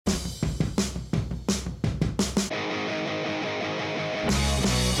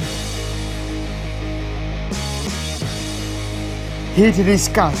here to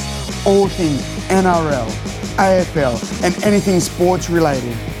discuss all things NRL, AFL and anything sports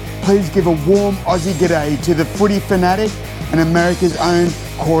related. Please give a warm Aussie g'day to the footy fanatic and America's own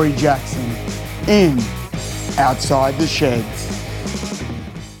Corey Jackson in Outside the Sheds.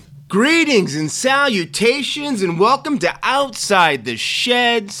 Greetings and salutations and welcome to Outside the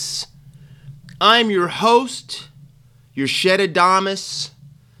Sheds. I'm your host, your Shedadamus,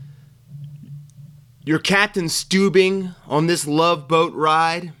 your Captain Stubing on this love boat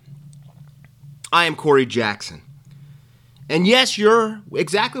ride. I am Corey Jackson. And yes, you're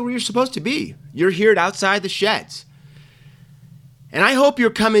exactly where you're supposed to be. You're here at Outside the Sheds. And I hope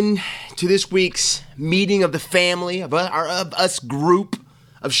you're coming to this week's meeting of the family, of us group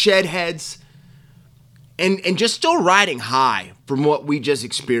of shed heads, and just still riding high from what we just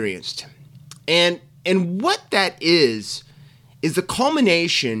experienced. And what that is the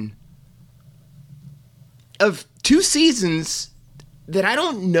culmination of 2 seasons that I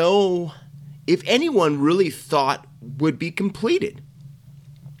don't know if anyone really thought would be completed.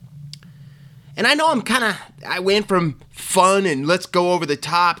 And I know I went from fun and let's go over the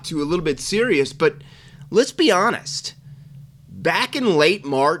top to a little bit serious, but let's be honest. Back in late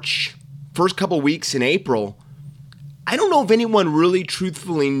March, first couple weeks in April, I don't know if anyone really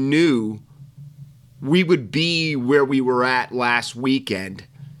truthfully knew we would be where we were at last weekend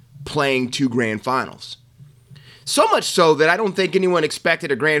playing 2 grand finals. So much so that I don't think anyone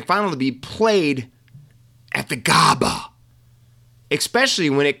expected a grand final to be played at the Gabba, especially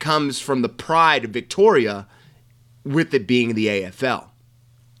when it comes from the pride of Victoria, with it being the AFL.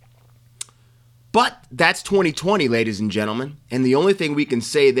 But that's 2020, ladies and gentlemen, and the only thing we can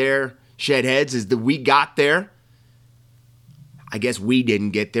say there, Shedheads, is that we got there. I guess we didn't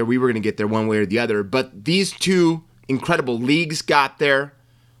get there. We were going to get there one way or the other, but these 2 incredible leagues got there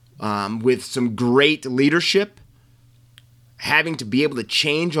with some great leadership, having to be able to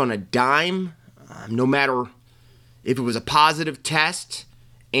change on a dime, no matter if it was a positive test.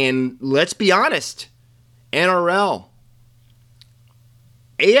 And let's be honest, NRL,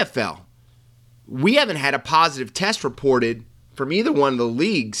 AFL, we haven't had a positive test reported from either one of the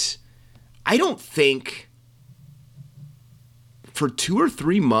leagues, I don't think, for 2 or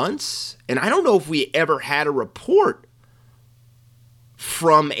 3 months. And I don't know if we ever had a report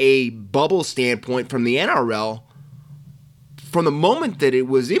from a bubble standpoint from the NRL from the moment that it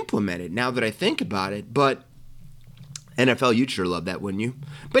was implemented, now that I think about it. But NFL, you'd sure love that, wouldn't you?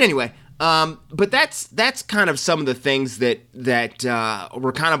 But anyway, but that's kind of some of the things that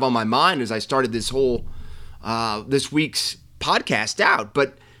were kind of on my mind as I started this whole this week's podcast out.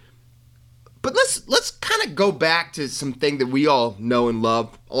 But let's kind of go back to something that we all know and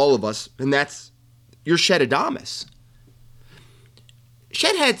love, all of us, and that's your Shedadamus.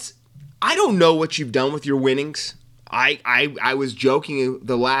 Shedheads, I don't know what you've done with your winnings. I was joking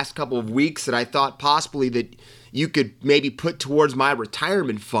the last couple of weeks that I thought possibly that you could maybe put towards my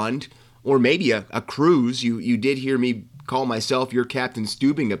retirement fund, or maybe a cruise. You did hear me call myself your Captain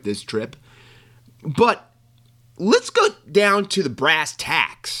Stubing of this trip. But let's go down to the brass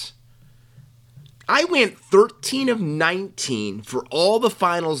tacks. I went 13 of 19 for all the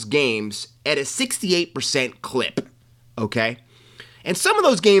finals games at a 68% clip, okay? And some of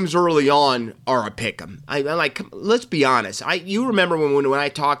those games early on are a pick'em. I like, let's be honest. You remember when I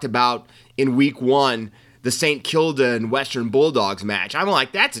talked about in week 1 the St. Kilda and Western Bulldogs match. I'm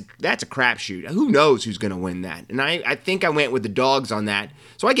like, that's a crapshoot. Who knows who's going to win that? And I think I went with the Dogs on that.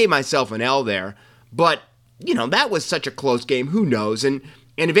 So I gave myself an L there. But, that was such a close game. Who knows? And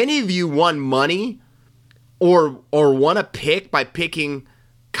if any of you won money or won a pick by picking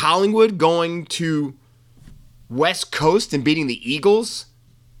Collingwood going to West Coast and beating the Eagles,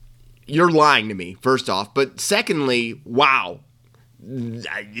 you're lying to me, first off. But secondly, wow,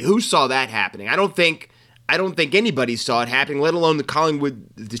 who saw that happening? I don't think anybody saw it happening, let alone the Collingwood,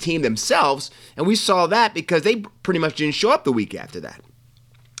 the team themselves. And we saw that because they pretty much didn't show up the week after that.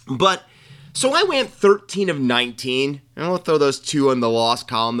 But so I went 13 of 19, and I'll throw those 2 on the loss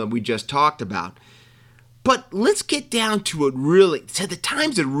column that we just talked about. But let's get down to the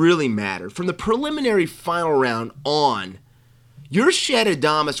times that really matter. From the preliminary final round on, your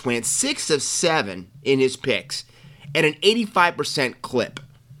Shedadamus went 6 of 7 in his picks at an 85% clip.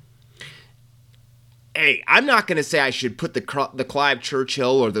 Hey, I'm not going to say I should put the Clive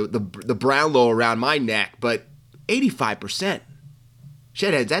Churchill or the Brownlow around my neck, but 85%.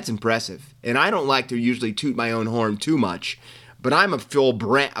 Shedheads, that's impressive. And I don't like to usually toot my own horn too much. But I'm a full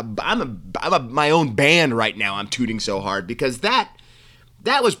brand. I'm my own band right now. I'm tooting so hard because that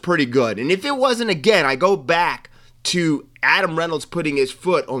was pretty good. And if it wasn't, again, I go back to Adam Reynolds putting his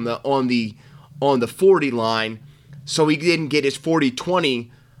foot on the 40 line so he didn't get his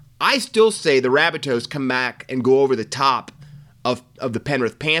 40-20. I still say the Rabbitohs come back and go over the top of the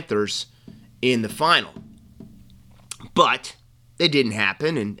Penrith Panthers in the final. But it didn't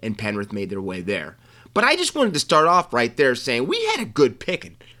happen, and Penrith made their way there. But I just wanted to start off right there saying we had a good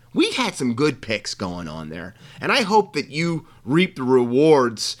picking. We had some good picks going on there. And I hope that you reap the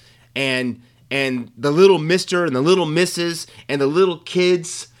rewards and the little mister and the little misses and the little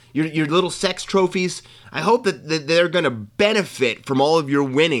kids, your little sex trophies, I hope that they're going to benefit from all of your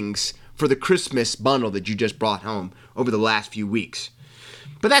winnings for the Christmas bundle that you just brought home over the last few weeks.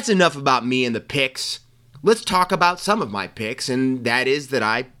 But that's enough about me and the picks. Let's talk about some of my picks, and that is that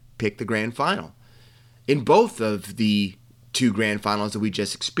I picked the grand final in both of the two grand finals that we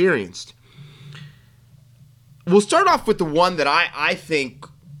just experienced. We'll start off with the one that I think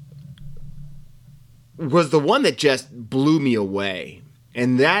was the one that just blew me away,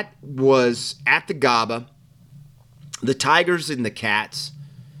 and that was at the GABA, the Tigers and the Cats.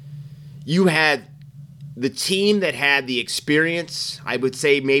 You had the team that had the experience, I would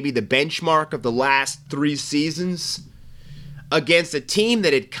say maybe the benchmark of the last 3 seasons, against a team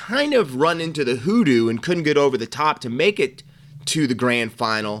that had kind of run into the hoodoo and couldn't get over the top to make it to the grand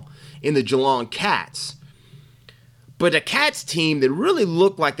final in the Geelong Cats. But a Cats team that really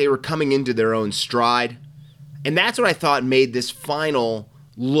looked like they were coming into their own stride. And that's what I thought made this final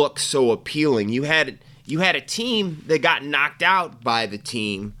look so appealing. You had a team that got knocked out by the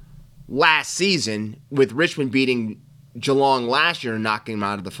team last season, with Richmond beating Geelong last year and knocking them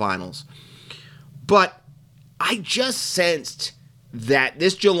out of the finals. But I just sensed that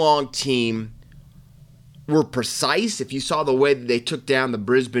this Geelong team were precise. If you saw the way that they took down the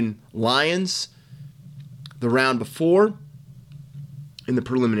Brisbane Lions the round before in the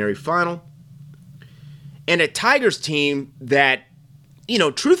preliminary final. And a Tigers team that,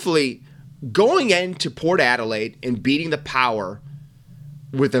 truthfully, going into Port Adelaide and beating the Power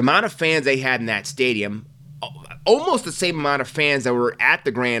with the amount of fans they had in that stadium, almost the same amount of fans that were at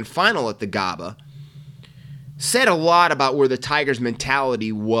the grand final at the GABA, said a lot about where the Tigers'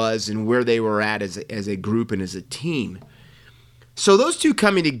 mentality was and where they were at as a group and as a team. So those two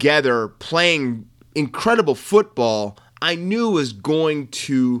coming together, playing incredible football, I knew was going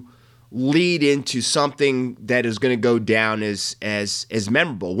to lead into something that is going to go down as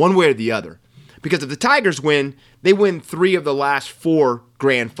memorable, one way or the other. Because if the Tigers win, they win 3 of the last 4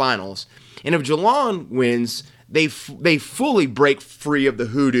 grand finals. And if Geelong wins, they fully break free of the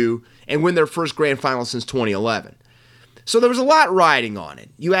hoodoo and win their first grand final since 2011. So there was a lot riding on it.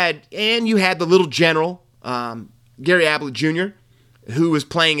 You had the little general, Gary Ablett Jr., who was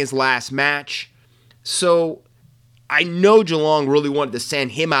playing his last match. So I know Geelong really wanted to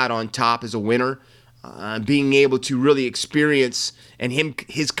send him out on top as a winner, being able to really experience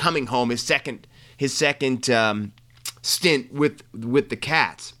his coming home, his second stint with the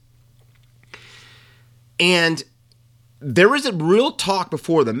Cats. And there was a real talk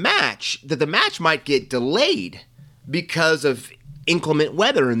before the match that the match might get delayed because of inclement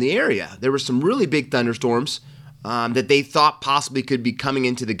weather in the area. There were some really big thunderstorms that they thought possibly could be coming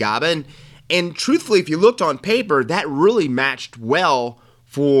into the GABA. And truthfully, if you looked on paper, that really matched well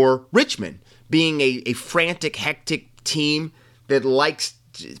for Richmond, being a frantic, hectic team that likes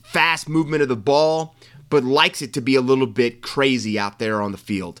fast movement of the ball, but likes it to be a little bit crazy out there on the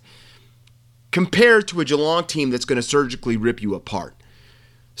field, compared to a Geelong team that's going to surgically rip you apart.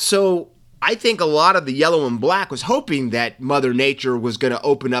 So I think a lot of the yellow and black was hoping that Mother Nature was going to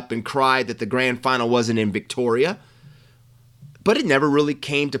open up and cry that the grand final wasn't in Victoria, but it never really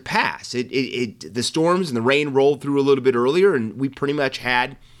came to pass. The storms and the rain rolled through a little bit earlier, and we pretty much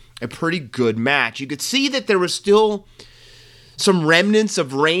had a pretty good match. You could see that there was still some remnants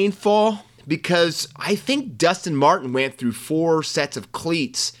of rainfall, because I think Dustin Martin went through 4 sets of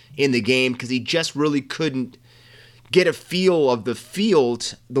cleats in the game because he just really couldn't get a feel of the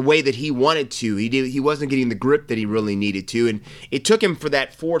field the way that he wanted to. He wasn't getting the grip that he really needed to, and it took him for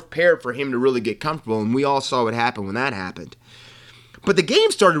that 4th pair for him to really get comfortable, and we all saw what happened when that happened. But the game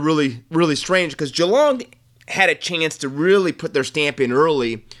started really, really strange because Geelong had a chance to really put their stamp in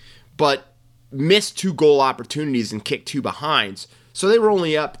early, but missed 2 goal opportunities and kicked 2 behinds. So they were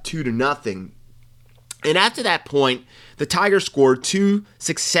only up 2-0. And after that point, the Tigers scored 2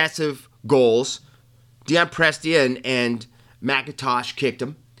 successive goals. Dion Prestia and McIntosh kicked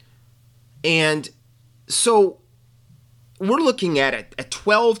them. And so we're looking at a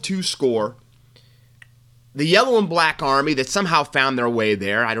 12-2 score. The yellow and black army that somehow found their way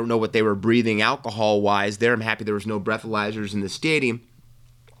there. I don't know what they were breathing alcohol-wise there. I'm happy there was no breathalyzers in the stadium.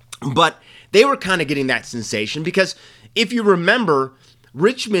 But they were kind of getting that sensation because if you remember,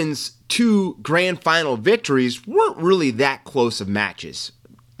 Richmond's 2 grand final victories weren't really that close of matches,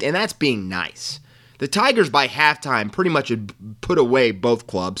 and that's being nice. The Tigers by halftime pretty much had put away both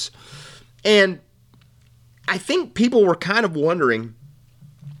clubs, and I think people were kind of wondering,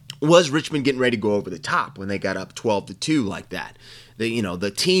 was Richmond getting ready to go over the top when they got up 12-2 like that?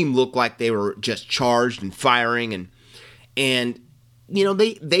 The team looked like they were just charged and firing, and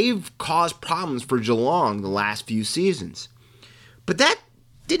they've caused problems for Geelong the last few seasons. But that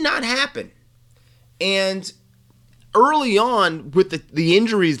did not happen. And early on, with the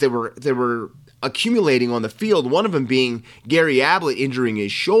injuries that were accumulating on the field, one of them being Gary Ablett injuring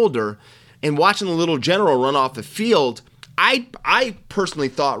his shoulder, and watching the little general run off the field, I personally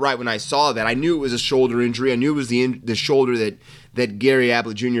thought right when I saw that, I knew it was a shoulder injury. I knew it was the shoulder that Gary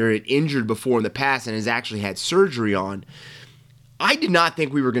Ablett Jr. had injured before in the past and has actually had surgery on. I did not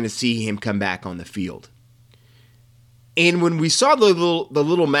think we were going to see him come back on the field. And when we saw the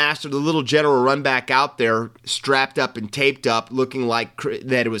little master, the little general run back out there, strapped up and taped up, looking like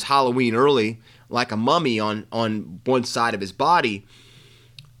that it was Halloween early, like a mummy on one side of his body,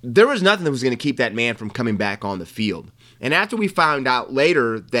 there was nothing that was going to keep that man from coming back on the field. And after we found out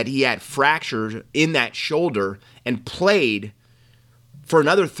later that he had fractures in that shoulder and played for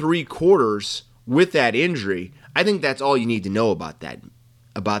another 3 quarters with that injury, I think that's all you need to know about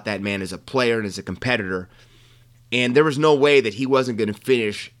that man as a player and as a competitor. And there was no way that he wasn't going to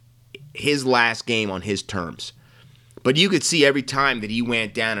finish his last game on his terms. But you could see every time that he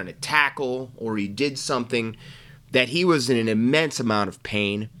went down on a tackle or he did something that he was in an immense amount of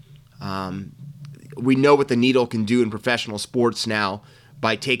pain. We know what the needle can do in professional sports now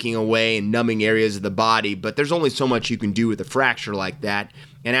by taking away and numbing areas of the body, but there's only so much you can do with a fracture like that.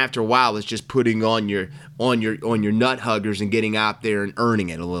 And after a while, it's just putting on your nut huggers and getting out there and earning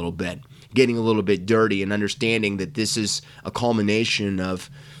it a little bit, getting a little bit dirty, and understanding that this is a culmination of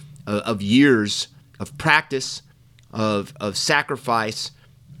years of practice, of sacrifice,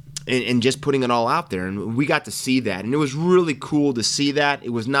 and just putting it all out there. And we got to see that, and it was really cool to see that. It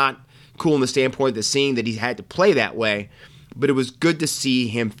was not cool in the standpoint of seeing that he had to play that way, but it was good to see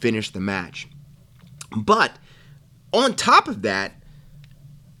him finish the match. But on top of that,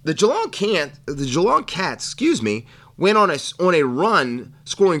 the Geelong Cats, went on a run,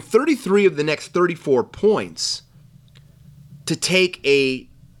 scoring 33 of the next 34 points to take a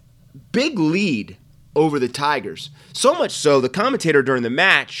big lead over the Tigers. So much so, the commentator during the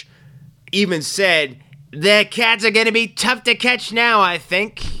match even said, "The Cats are going to be tough to catch now, I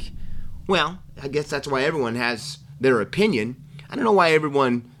think." Well, I guess that's why everyone has their opinion. I don't know why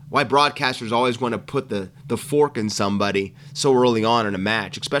broadcasters always want to put the fork in somebody so early on in a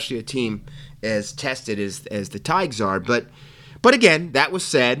match, especially a team as tested as the Tigers are. But again, that was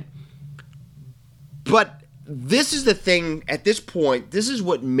said. But this is the thing, at this point, this is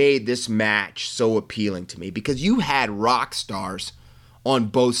what made this match so appealing to me, because you had rock stars on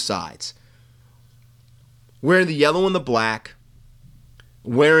both sides. Wearing the yellow and the black,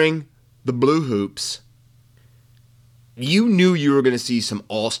 wearing the blue hoops, you knew you were going to see some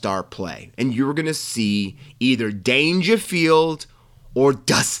all-star play, and you were going to see either Dangerfield or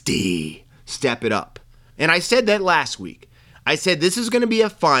Dusty step it up. And I said that last week. I said this is going to be a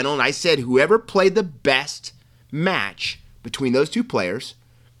final, and I said whoever played the best match between those two players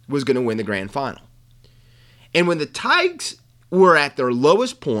was going to win the grand final. And when the Tigers were at their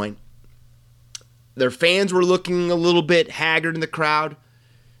lowest point, their fans were looking a little bit haggard in the crowd,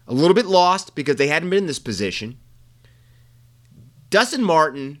 a little bit lost because they hadn't been in this position. Dustin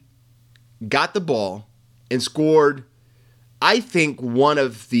Martin got the ball and scored, I think, one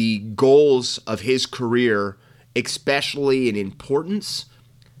of the goals of his career, especially in importance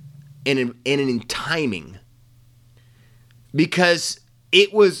and in timing, because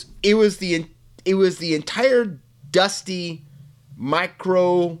it was the entire Dusty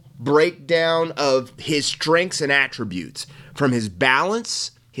micro breakdown of his strengths and attributes, from his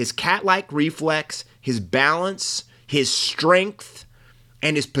balance, his cat-like reflex, his balance, his strength,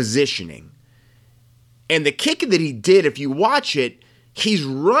 and his positioning. And the kick that he did, if you watch it, he's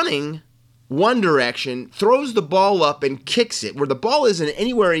running one direction, throws the ball up and kicks it, where the ball isn't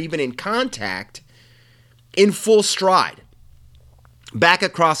anywhere even in contact, in full stride, back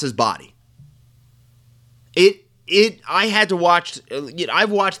across his body. I had to watch,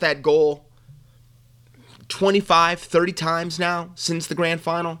 I've watched that goal 25, 30 times now since the grand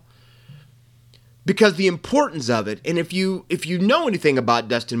final, because the importance of it. And if you know anything about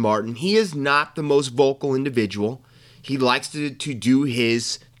Dustin Martin, he is not the most vocal individual. He likes to do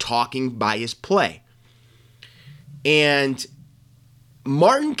his talking by his play. And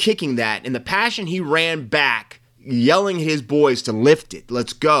Martin kicking that, and the passion he ran back, yelling at his boys to lift it.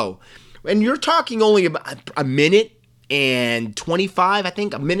 Let's go. And you're talking only about a minute and 25, I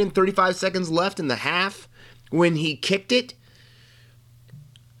think, a minute and 35 seconds left in the half when he kicked it.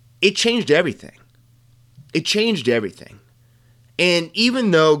 It changed everything. It changed everything. And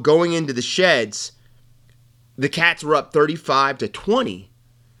even though going into the sheds, the Cats were up 35-20,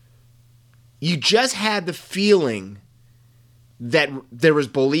 you just had the feeling that there was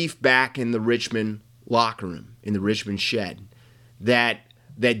belief back in the Richmond locker room, in the Richmond shed, that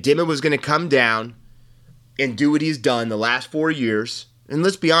Dimma was going to come down and do what he's done the last 4 years. And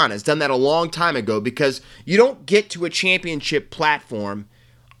let's be honest, done that a long time ago, because you don't get to a championship platform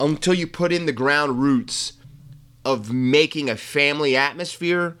until you put in the ground roots of making a family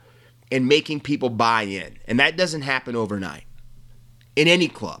atmosphere and making people buy in. And that doesn't happen overnight in any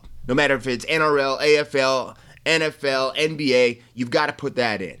club. No matter if it's NRL, AFL, NFL, NBA, you've got to put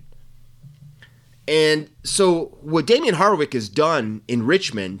that in. And so what Damien Hardwick has done in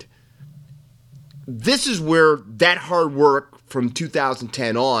Richmond, this is where that hard work from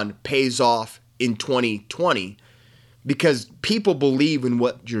 2010 on pays off in 2020, because people believe in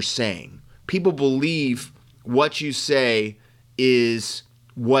what you're saying. People believe what you say is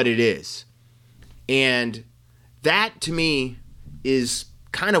what it is. And that, to me, is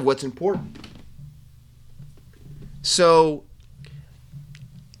kind of what's important. So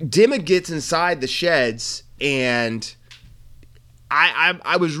Dimma gets inside the sheds, and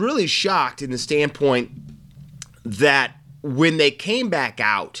I was really shocked in the standpoint that when they came back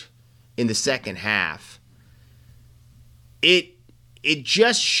out in the second half, it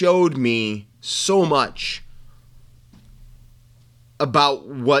just showed me so much about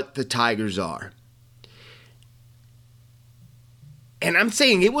what the Tigers are. And I'm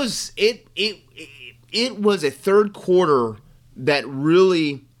saying it was a third quarter that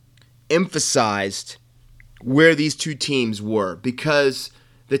really emphasized where these two teams were, because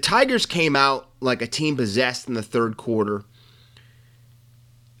the Tigers came out like a team possessed in the third quarter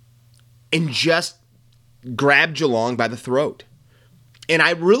and just grabbed Geelong by the throat. And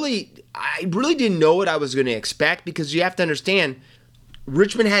I really didn't know what I was going to expect, because you have to understand,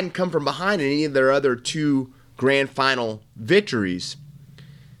 Richmond hadn't come from behind in any of their other two grand final victories.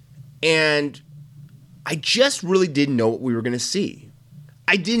 And I just really didn't know what we were going to see.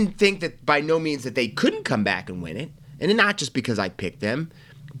 I didn't think that by no means that they couldn't come back and win it. And not just because I picked them,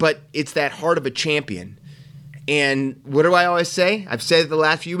 but it's that heart of a champion. And what do I always say? I've said it the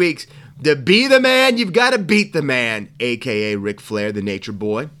last few weeks. To be the man, you've got to beat the man, a.k.a. Ric Flair, the Nature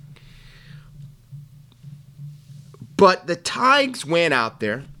Boy. But the Tigers went out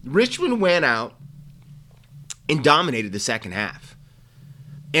there. Richmond went out and dominated the second half.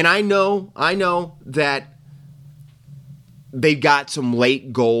 And I know that they got some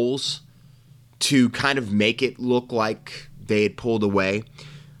late goals to kind of make it look like they had pulled away.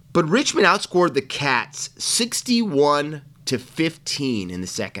 But Richmond outscored the Cats 61-15 in the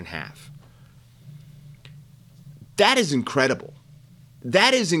second half. That is incredible.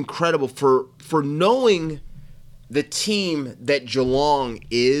 That is incredible for knowing the team that Geelong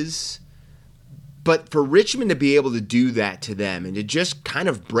is. But for Richmond to be able to do that to them and to just kind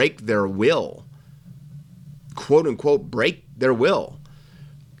of break their will, quote unquote, break their will,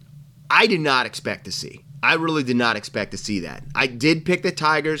 I did not expect to see. I really did not expect to see that. I did pick the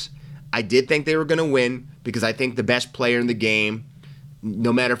Tigers. I did think they were going to win, because I think the best player in the game,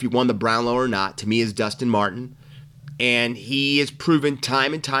 no matter if he won the Brownlow or not, to me is Dustin Martin. And he has proven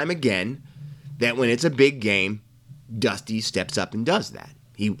time and time again that when it's a big game, Dusty steps up and does that.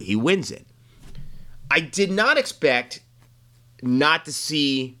 He wins it. I did not expect not to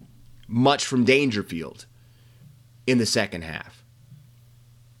see much from Dangerfield in the second half.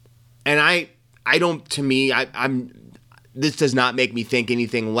 And this does not make me think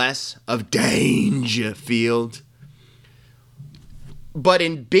anything less of Dangerfield. But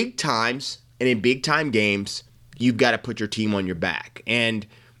in big times and in big time games, you've got to put your team on your back. And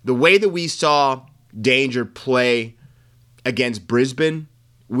the way that we saw Danger play against Brisbane,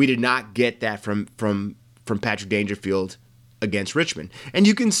 we did not get that from Patrick Dangerfield against Richmond. And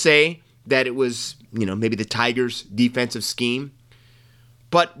you can say that it was, maybe the Tigers' defensive scheme,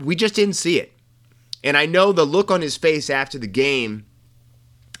 but we just didn't see it. And I know the look on his face after the game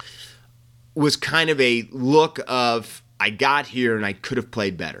was kind of a look of, I got here and I could have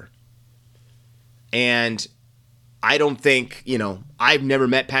played better. And I don't think, I've never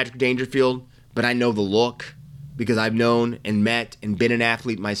met Patrick Dangerfield, but I know the look, because I've known and met and been an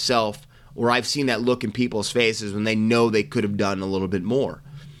athlete myself, where I've seen that look in people's faces when they know they could have done a little bit more.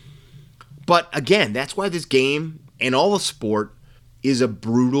 But again, that's why this game and all the sport is a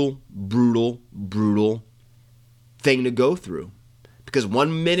brutal, brutal, brutal thing to go through. Because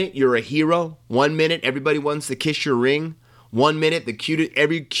 1 minute you're a hero, 1 minute everybody wants to kiss your ring, 1 minute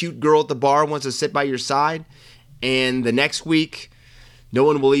every cute girl at the bar wants to sit by your side, and the next week no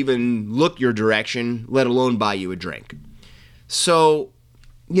one will even look your direction, let alone buy you a drink. So,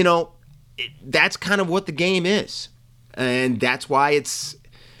 that's kind of what the game is. And that's why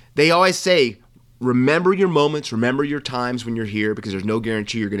they always say, remember your moments, remember your times when you're here, because there's no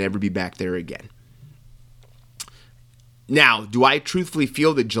guarantee you're going to ever be back there again. Now, do I truthfully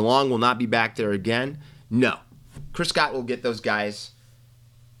feel that Geelong will not be back there again? No. Chris Scott will get those guys.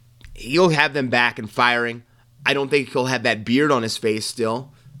 He'll have them back and firing. I don't think he'll have that beard on his face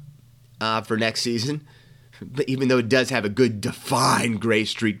still for next season, even though it does have a good defined gray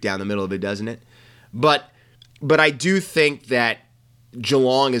streak down the middle of it, doesn't it? But I do think that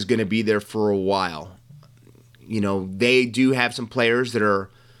Geelong is going to be there for a while. They do have some players that are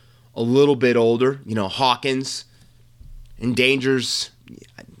a little bit older. Hawkins endangers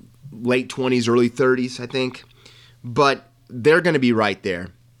late 20s, early 30s, I think. But they're going to be right there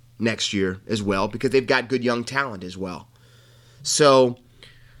next year as well because they've got good young talent as well. So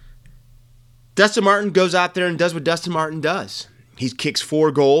Dustin Martin goes out there and does what Dustin Martin does. He kicks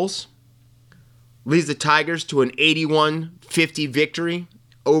 4 goals, leads the Tigers to an 81-50 victory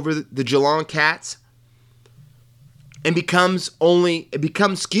over the Geelong Cats, and becomes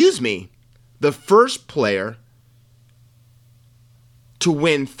the first player to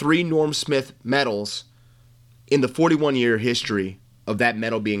win 3 Norm Smith medals in the 41-year history of that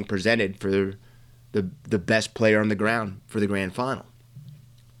medal being presented for the best player on the ground for the grand final.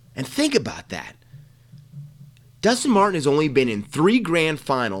 And think about that. Dustin Martin has only been in 3 grand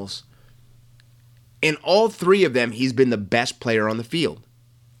finals. In all 3 of them, he's been the best player on the field.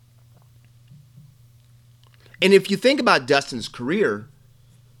 And if you think about Dustin's career,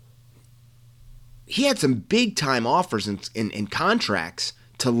 he had some big-time offers and contracts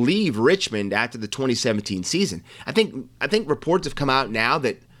to leave Richmond after the 2017 season. I think reports have come out now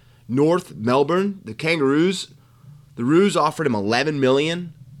that North Melbourne, the Kangaroos, the Roos offered him $11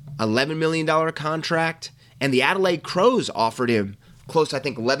 million contract, and the Adelaide Crows offered him close to, I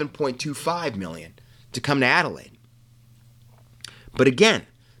think, $11.25 million to come to Adelaide. But again,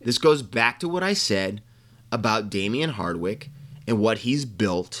 this goes back to what I said about Damien Hardwick and what he's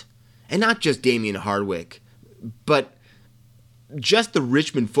built. And not just Damien Hardwick, but just the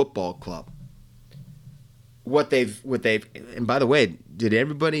Richmond Football Club. What they've, and by the way, did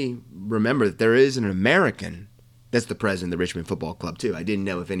everybody remember that there is an American that's the president of the Richmond Football Club too? I didn't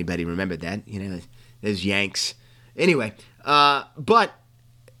know if anybody remembered that. There's Yanks. Anyway, but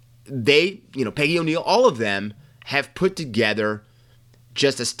they, Peggy O'Neill, all of them have put together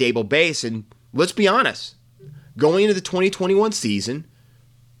just a stable base. And let's be honest, going into the 2021 season,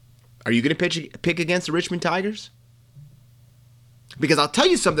 are you going to pick against the Richmond Tigers? Because I'll tell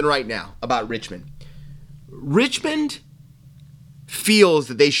you something right now about Richmond. Richmond feels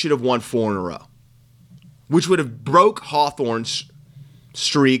that they should have won 4 in a row, which would have broke Hawthorn's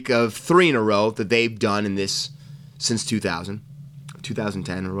streak of 3 in a row that they've done in this since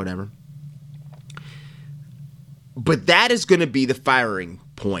 2010 or whatever. But that is going to be the firing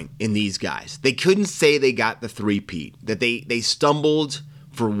point in these guys. They couldn't say they got the 3-peat, that they stumbled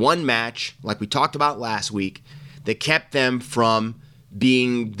for one match, like we talked about last week, that kept them from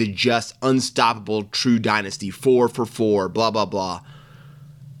being the just unstoppable true dynasty, 4 for 4, blah, blah, blah.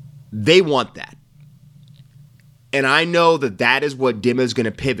 They want that. And I know that is what Dimma is going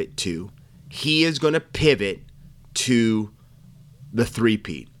to pivot to. He is going to pivot to the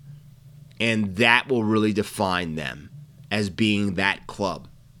 3-peat. And that will really define them as being that club.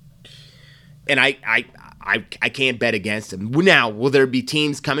 And I can't bet against them. Now, will there be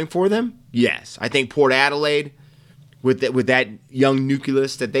teams coming for them? Yes. I think Port Adelaide, with that young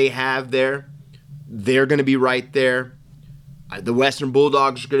nucleus that they have there, they're going to be right there. The Western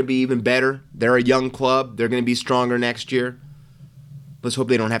Bulldogs are going to be even better. They're a young club. They're going to be stronger next year. Let's hope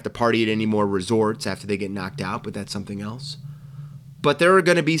they don't have to party at any more resorts after they get knocked out, but that's something else. But there are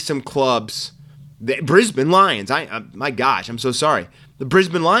going to be some clubs. The Brisbane Lions, my gosh, I'm so sorry. The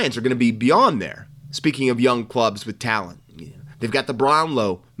Brisbane Lions are going to be beyond there. Speaking of young clubs with talent. They've got the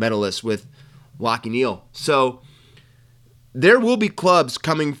Brownlow medalists with Lachie Neale. So there will be clubs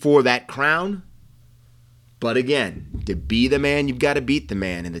coming for that crown. But again, to be the man, you've got to beat the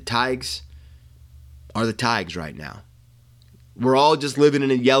man. And the Tigers are the Tigers right now. We're all just living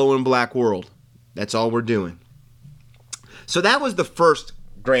in a yellow and black world. That's all we're doing. So that was the first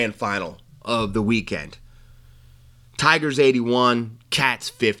grand final of the weekend. Tigers 81, Cats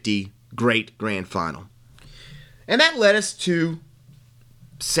 50. Great grand final. And that led us to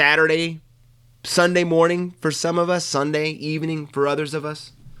Saturday Sunday morning for some of us, Sunday evening for others of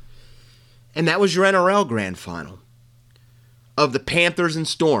us. And that was your NRL Grand Final of the Panthers and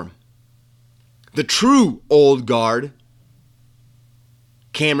Storm. The true old guard,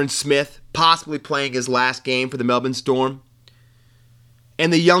 Cameron Smith, possibly playing his last game for the Melbourne Storm.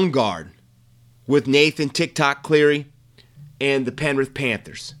 And the young guard with Nathan TikTok Cleary and the Penrith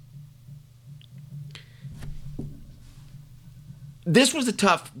Panthers. This was a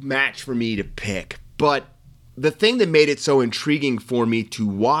tough match for me to pick, but the thing that made it so intriguing for me to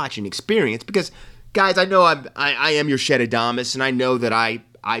watch and experience, because, guys, I know I am your Shedadamus, and I know that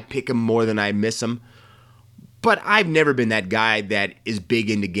I pick him more than I miss him, but I've never been that guy that is big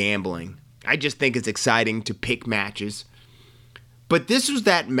into gambling. I just think it's exciting to pick matches. But this was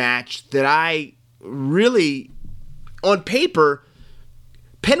that match that I really, on paper,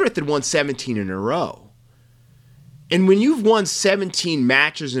 Penrith had won 17 in a row. And when you've won 17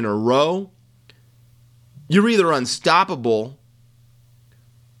 matches in a row, you're either unstoppable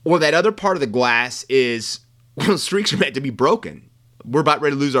or that other part of the glass is, well, streaks are meant to be broken. We're about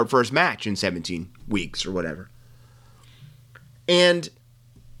ready to lose our first match in 17 weeks or whatever. And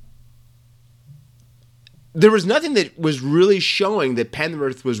there was nothing that was really showing that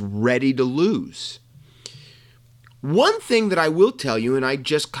Penrith was ready to lose. One thing that I will tell you, and I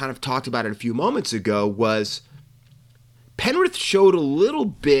just kind of talked about it a few moments ago, was Penrith showed a little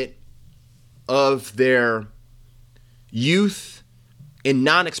bit of their youth and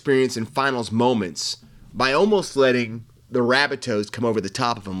non-experience in finals moments by almost letting the Rabbitohs come over the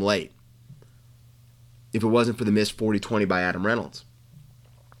top of them late, if it wasn't for the missed 40-20 by Adam Reynolds.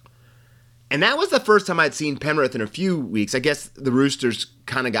 And that was the first time I'd seen Penrith in a few weeks. I guess the Roosters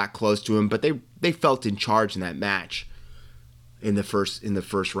kind of got close to him, but they felt in charge in that match in the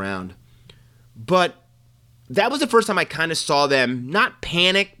first round. But that was the first time I kind of saw them not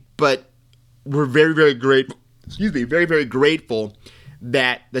panic, but were very, very grateful. Very, very grateful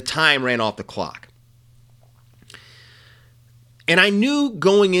that the time ran off the clock. And I knew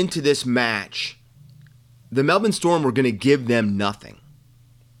going into this match, the Melbourne Storm were going to give them nothing.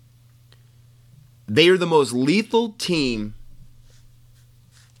 They are the most lethal team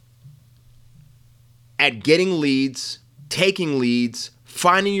at getting leads, taking leads,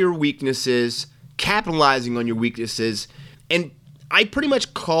 finding your weaknesses, capitalizing on your weaknesses, and I pretty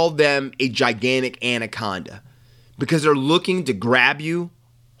much call them a gigantic anaconda because they're looking to grab you,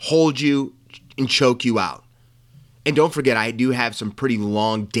 hold you, and choke you out. And don't forget, I do have some pretty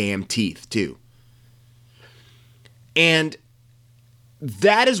long damn teeth too. And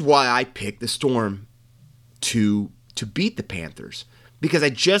that is why I picked the Storm to beat the Panthers, because I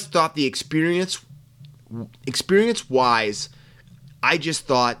just thought the experience-wise, I just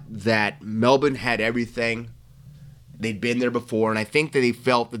thought that Melbourne had everything. They'd been there before, and I think that they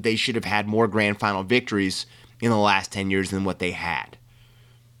felt that they should have had more grand final victories in the last 10 years than what they had.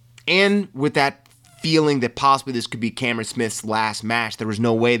 And with that feeling that possibly this could be Cameron Smith's last match, there was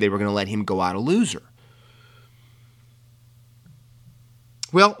no way they were going to let him go out a loser.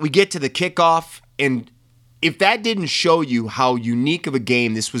 Well, we get to the kickoff, and if that didn't show you how unique of a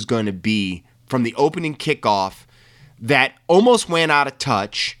game this was going to be from the opening kickoff that almost went out of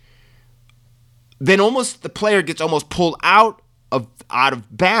touch, then almost the player gets almost pulled out of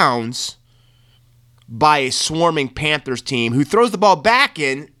bounds by a swarming Panthers team who throws the ball back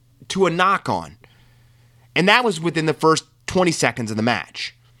in to a knock-on. And that was within the first 20 seconds of the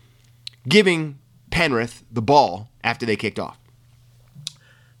match, giving Penrith the ball after they kicked off.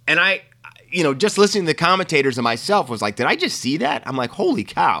 And I, just listening to the commentators and myself was like, did I just see that? I'm like, holy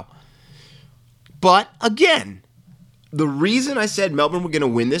cow. But again, the reason I said Melbourne were going to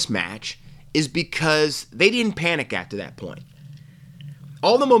win this match is because they didn't panic after that point.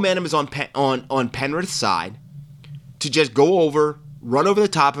 All the momentum is on Penrith's side to just go over, run over the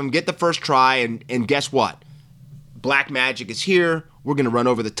top of them, get the first try, and guess what? Black magic is here. We're going to run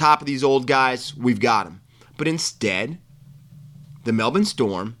over the top of these old guys. We've got them. But instead, the Melbourne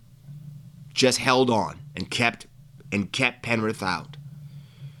Storm just held on and kept Penrith out.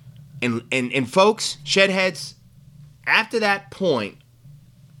 And folks, Shedheads, after that point,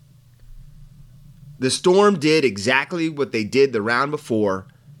 the Storm did exactly what they did the round before,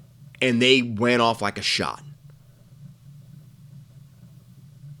 and they went off like a shot.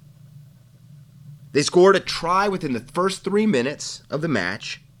 They scored a try within the first 3 minutes of the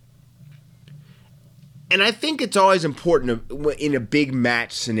match. And I think it's always important in a big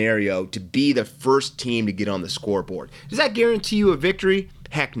match scenario to be the first team to get on the scoreboard. Does that guarantee you a victory?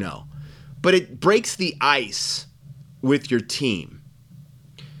 Heck no. But it breaks the ice with your team.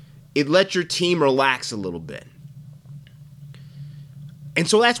 It lets your team relax a little bit. And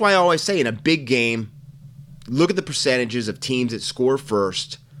so that's why I always say in a big game, look at the percentages of teams that score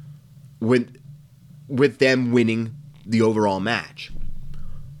first with them winning the overall match.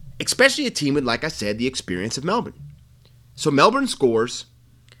 Especially a team with, like I said, the experience of Melbourne. So Melbourne scores,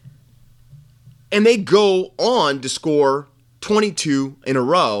 and they go on to score 22 in a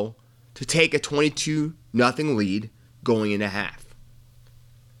row to take a 22-0 lead going into half.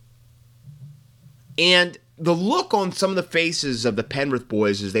 And the look on some of the faces of the Penrith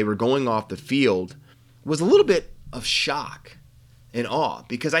boys as they were going off the field was a little bit of shock and awe,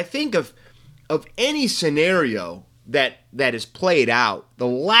 because I think of any scenario that is played out, the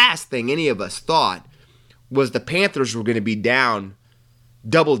last thing any of us thought was the Panthers were going to be down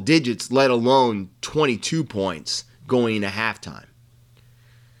double digits, let alone 22 points going into halftime.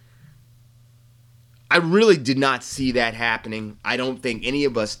 I really did not see that happening. I don't think any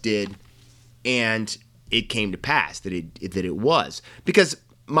of us did, and it came to pass that it was. Because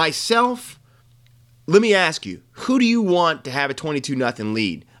myself, let me ask you, who do you want to have a 22-0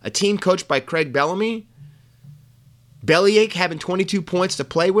 lead? A team coached by Craig Bellamy? Bellyache having 22 points to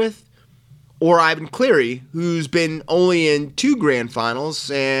play with? Or Ivan Cleary, who's been only in 2 grand finals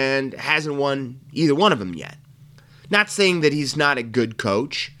and hasn't won either one of them yet? Not saying that he's not a good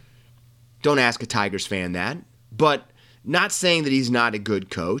coach. Don't ask a Tigers fan that. But not saying that he's not a good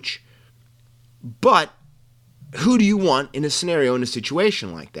coach. But who do you want in a scenario, in a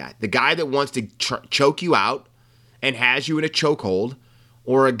situation like that? The guy that wants to choke you out and has you in a chokehold,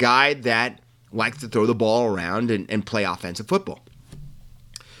 or a guy that likes to throw the ball around and play offensive football?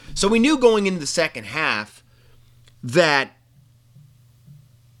 So we knew going into the second half that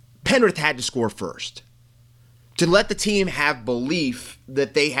Penrith had to score first to let the team have belief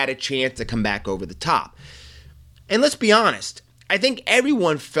that they had a chance to come back over the top. And let's be honest, I think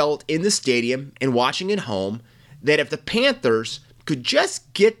everyone felt in the stadium and watching at home that if the Panthers could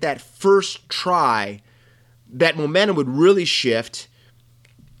just get that first try, that momentum would really shift.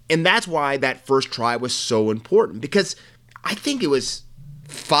 And that's why that first try was so important, because I think it was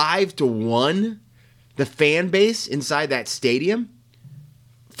 5-1, the fan base inside that stadium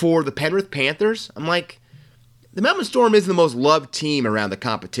for the Penrith Panthers. I'm like, the Melbourne Storm isn't the most loved team around the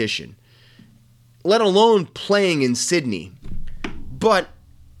competition, let alone playing in Sydney. But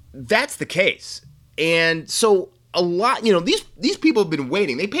that's the case. And so a lot, these people have been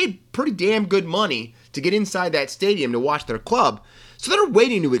waiting. They paid pretty damn good money to get inside that stadium to watch their club. So they're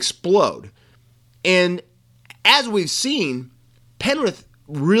waiting to explode. And as we've seen, Penrith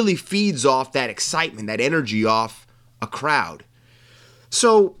really feeds off that excitement, that energy off a crowd.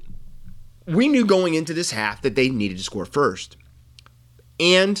 So we knew going into this half that they needed to score first.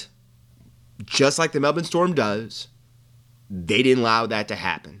 And just like the Melbourne Storm does, they didn't allow that to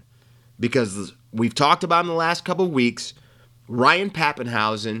happen. Because we've talked about in the last couple of weeks, Ryan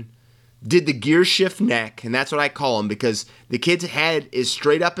Papenhausen did the gear shift neck, and that's what I call him, because the kid's head is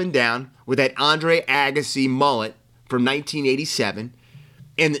straight up and down with that Andre Agassi mullet from 1987.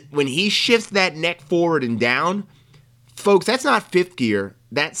 And when he shifts that neck forward and down, folks, that's not fifth gear,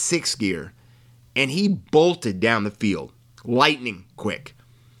 that's sixth gear. And he bolted down the field, lightning quick,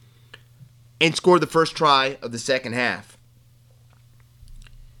 and scored the first try of the second half.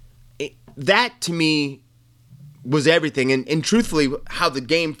 That, to me, was everything. And truthfully, how the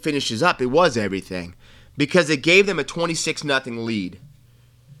game finishes up, it was everything. Because it gave them a 26-0 lead.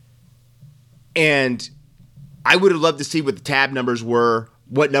 And I would have loved to see what the tab numbers were,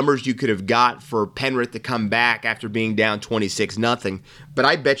 what numbers you could have got for Penrith to come back after being down 26-0. But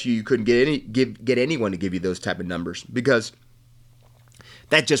I bet you couldn't get anyone to give you those type of numbers, because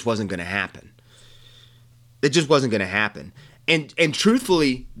that just wasn't going to happen. It just wasn't going to happen. And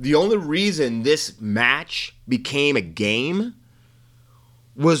truthfully, the only reason this match became a game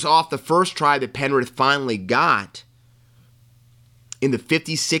was off the first try that Penrith finally got in the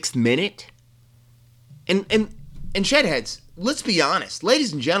 56th minute. And Shedheads, let's be honest,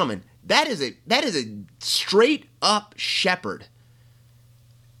 ladies and gentlemen, that is a straight up shepherd.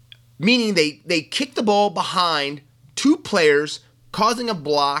 Meaning they kick the ball behind 2 players, causing a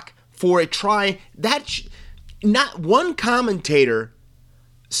block for a try. Not one commentator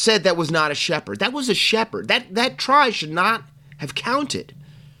said that was not a shepherd. That was a shepherd. That try should not have counted.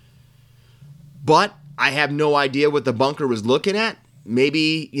 But I have no idea what the bunker was looking at.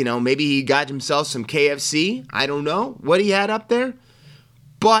 Maybe he got himself some KFC. I don't know what he had up there.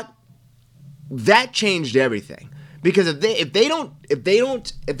 But that changed everything. Because if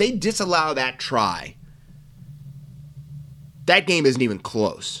they disallow that try, that game isn't even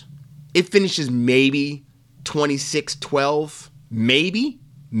close. It finishes maybe 26-12, maybe.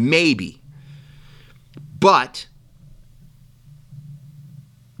 But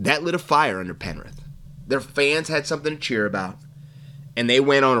that lit a fire under Penrith. Their fans had something to cheer about, and they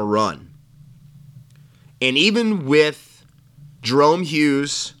went on a run. And even with Jerome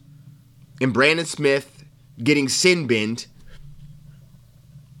Hughes and Brandon Smith getting sin-binned,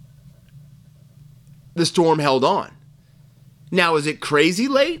 the Storm held on. Now, is it crazy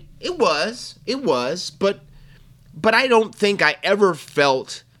late? It was, but I don't think I ever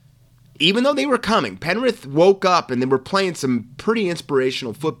felt, even though they were coming, Penrith woke up and they were playing some pretty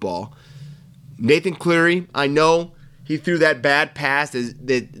inspirational football. Nathan Cleary, I know he threw that bad pass that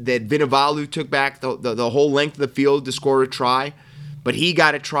Vunivalu took back the whole length of the field to score a try, but he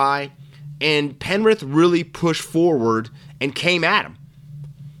got a try, and Penrith really pushed forward and came at him.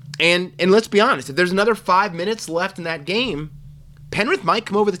 And let's be honest, if there's another 5 minutes left in that game, Penrith might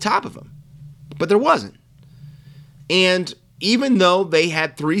come over the top of them, but there wasn't. And even though they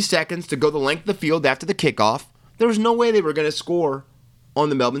had 3 seconds to go the length of the field after the kickoff, there was no way they were going to score on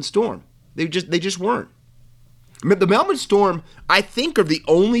the Melbourne Storm. They just weren't. The Melbourne Storm, I think, are the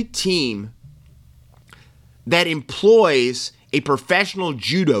only team that employs a professional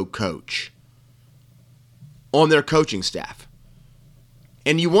judo coach on their coaching staff.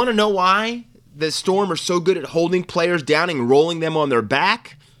 And you want to know why the Storm are so good at holding players down and rolling them on their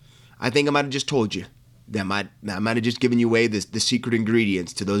back? I think I might have just told you. I might have just given you away the secret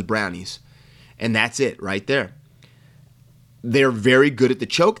ingredients to those brownies. And that's it right there. They're very good at the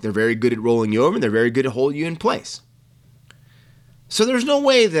choke. They're very good at rolling you over. And they're very good at holding you in place. So there's no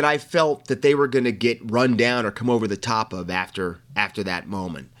way that I felt that they were going to get run down or come over the top of after that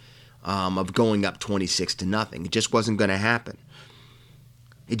moment of going up 26-0. It just wasn't going to happen.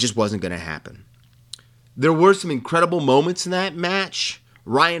 It just wasn't going to happen. There were some incredible moments in that match.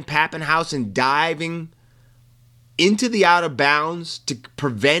 Ryan Papenhuyzen diving into the out of bounds to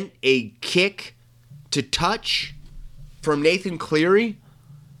prevent a kick to touch from Nathan Cleary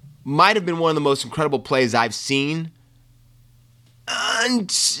might have been one of the most incredible plays I've seen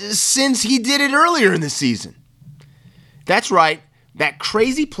since he did it earlier in the season. That's right. That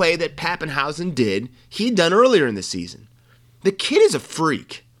crazy play that Papenhuyzen did, he'd done earlier in the season. The kid is a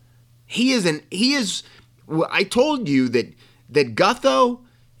freak. I told you that Gutho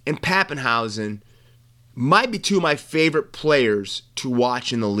and Papenhuyzen might be two of my favorite players to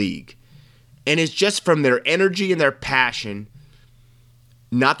watch in the league. And it's just from their energy and their passion,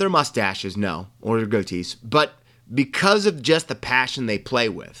 not their mustaches, no, or their goatees, but because of just the passion they play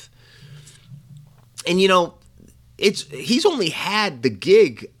with. And he's only had the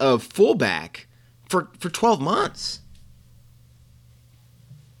gig of fullback for 12 months.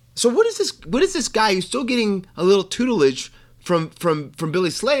 So what is this guy who's still getting a little tutelage from Billy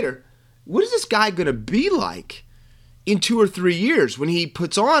Slater? What is this guy going to be like in 2 or 3 years when he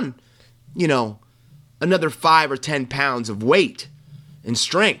puts on, another 5 or 10 pounds of weight and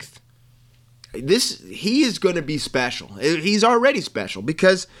strength? He is going to be special. He's already special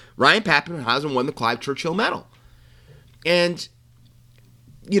because Ryan Papenhuyzen won the Clive Churchill Medal. And,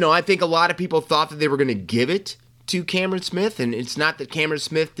 I think a lot of people thought that they were going to give it to Cameron Smith, and it's not that Cameron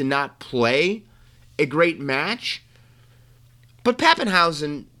Smith did not play a great match, but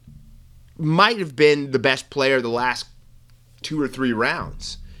Papenhuyzen might have been the best player the last 2 or 3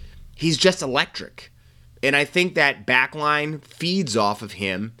 rounds. He's just electric. And I think that backline feeds off of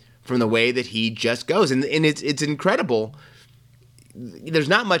him from the way that he just goes. And it's incredible. There's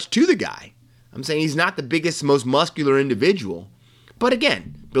not much to the guy. I'm saying he's not the biggest, most muscular individual. But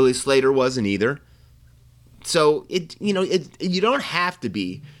again, Billy Slater wasn't either. So you don't have to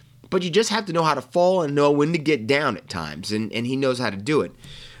be, but you just have to know how to fall and know when to get down at times. And he knows how to do it.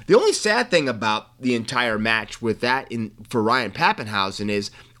 The only sad thing about the entire match with that for Ryan Papenhuyzen is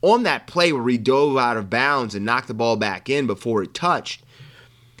on that play where he dove out of bounds and knocked the ball back in before it touched,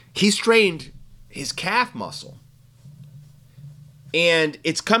 he strained his calf muscle. And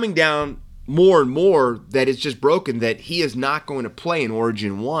it's coming down more and more that it's just broken, that he is not going to play in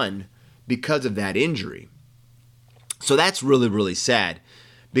Origin 1 because of that injury. So that's really, really sad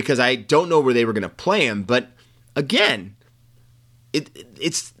because I don't know where they were going to play him. But again,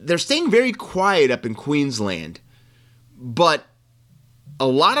 they're staying very quiet up in Queensland. But a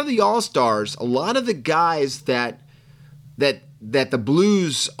lot of the All-Stars, a lot of the guys that the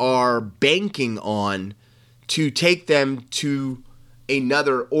Blues are banking on to take them to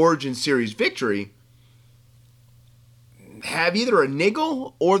another Origin Series victory have either a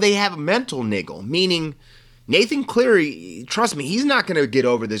niggle or they have a mental niggle, meaning Nathan Cleary, trust me, he's not going to get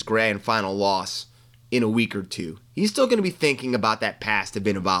over this grand final loss in a week or two. He's still going to be thinking about that pass to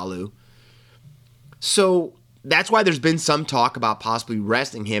Vunivalu. So that's why there's been some talk about possibly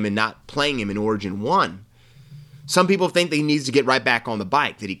resting him and not playing him in Origin 1. Some people think that he needs to get right back on the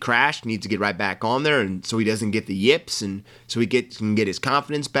bike, that he crashed, needs to get right back on there, and so he doesn't get the yips, and so he can get his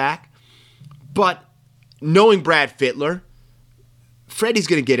confidence back. But knowing Brad Fittler, Freddie's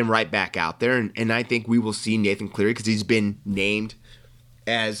going to get him right back out there, and I think we will see Nathan Cleary because he's been named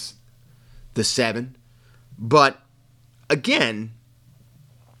as the 7. But again,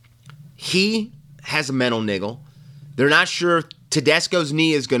 he has a mental niggle. They're not sure if Tedesco's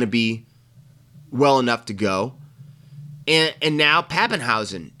knee is going to be well enough to go. And now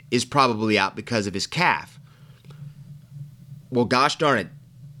Pappenhausen is probably out because of his calf. Well, gosh darn it.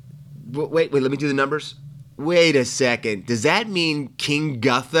 Wait, let me do the numbers. Wait a second. Does that mean King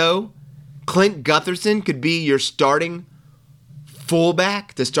Gutho, Clint Gutherson, could be your starting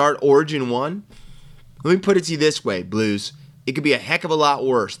fullback to start Origin 1? Let me put it to you this way, Blues. It could be a heck of a lot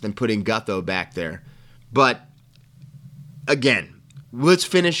worse than putting Gutho back there. But, again, let's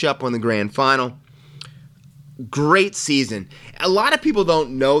finish up on the grand final. Great season. A lot of people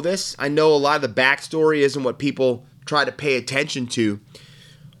don't know this. I know a lot of the backstory isn't what people try to pay attention to.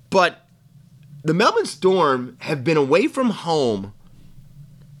 But the Melbourne Storm have been away from home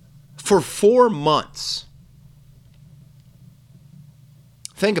for 4 months.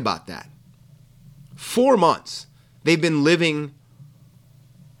 Think about that. 4 months they've been living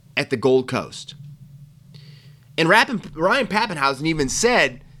at the Gold Coast. And Ryan Pappenhausen even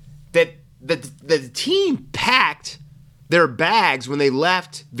said that the team packed their bags when they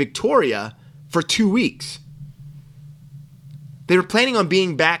left Victoria for 2 weeks. They were planning on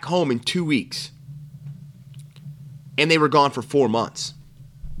being back home in 2 weeks. And they were gone for 4 months.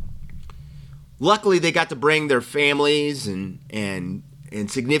 Luckily, they got to bring their families and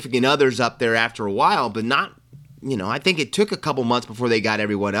significant others up there after a while, but not, I think it took a couple months before they got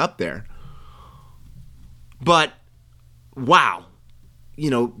everyone up there. But, wow.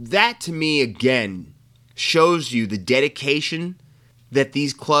 That to me, again, shows you the dedication that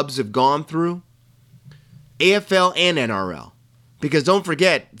these clubs have gone through, AFL and NRL. Because don't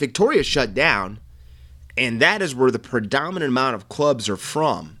forget, Victoria shut down, and that is where the predominant amount of clubs are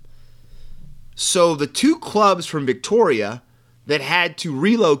from. So the 2 clubs from Victoria that had to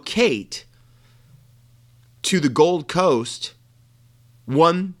relocate to the Gold Coast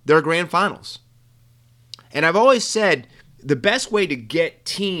won their grand finals. And I've always said the best way to get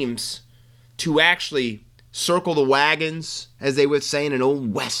teams to actually circle the wagons, as they would say in an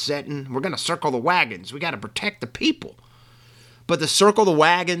old West setting, we're going to circle the wagons. We got to protect the people. But to circle the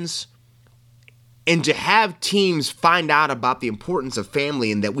wagons and to have teams find out about the importance of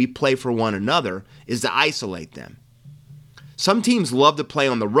family and that we play for one another is to isolate them. Some teams love to play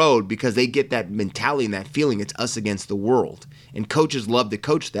on the road because they get that mentality and that feeling it's us against the world. And coaches love to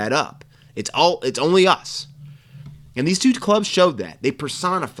coach that up. It's only us. And these 2 clubs showed that. They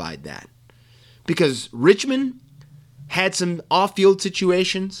personified that. Because Richmond had some off-field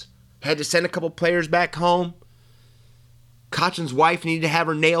situations, had to send a couple players back home. Cochin's wife needed to have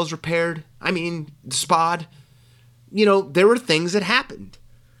her nails repaired. Spod. There were things that happened.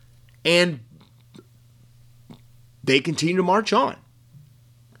 And they continue to march on.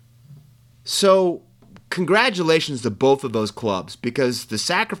 So, congratulations to both of those clubs because the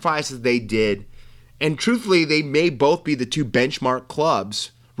sacrifices they did, and truthfully, they may both be the 2 benchmark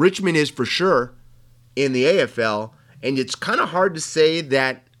clubs. Richmond is for sure in the AFL, and it's kind of hard to say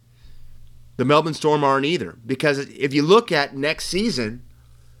that the Melbourne Storm aren't either. Because if you look at next season,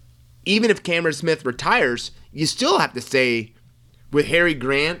 even if Cameron Smith retires, you still have to say, with Harry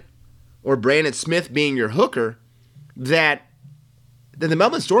Grant or Brandon Smith being your hooker, that the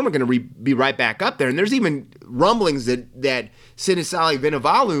Melbourne Storm are going to be right back up there. And there's even rumblings that Sinisali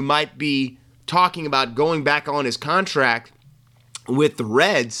Vunivalu might be talking about going back on his contract with the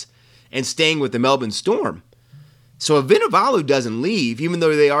Reds and staying with the Melbourne Storm. So if Vunivalu doesn't leave, even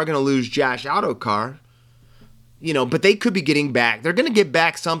though they are going to lose Josh Adokar, but they could be getting back. They're going to get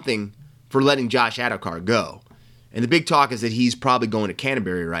back something for letting Josh Adokar go. And the big talk is that he's probably going to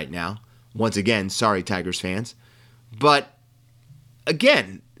Canterbury right now. Once again, sorry, Tigers fans. But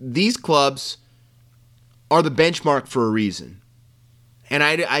again, these clubs are the benchmark for a reason. And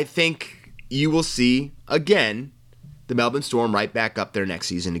I think you will see, again, the Melbourne Storm right back up there next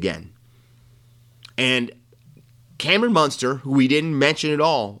season again. And Cameron Munster, who we didn't mention at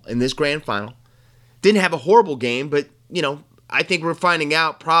all in this grand final, didn't have a horrible game, but, I think we're finding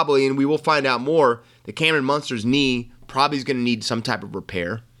out probably, and we will find out more, that Cameron Munster's knee probably is going to need some type of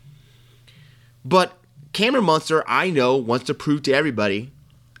repair. But Cameron Munster, I know, wants to prove to everybody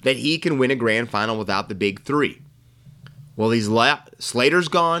that he can win a grand final without the big 3. Well, he's left. Slater's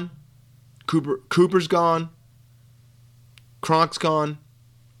gone. Cooper's gone. Kronk's gone.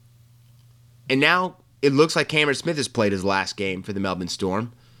 And now it looks like Cameron Smith has played his last game for the Melbourne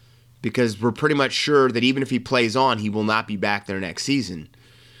Storm, because we're pretty much sure that even if he plays on, he will not be back there next season.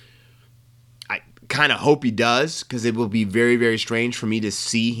 I kind of hope he does, because it will be very, very strange for me to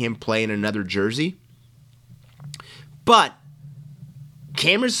see him play in another jersey. But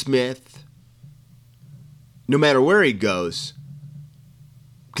Cameron Smith, no matter where he goes,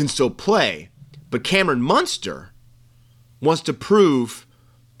 can still play. But Cameron Munster wants to prove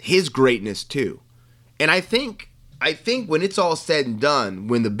his greatness too. And I think when it's all said and done,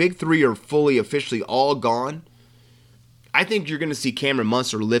 when the big three are fully officially all gone, I think you're going to see Cameron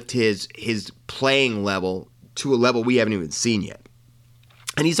Munster lift his playing level to a level we haven't even seen yet.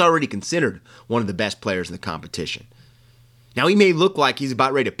 And he's already considered one of the best players in the competition. Now, he may look like he's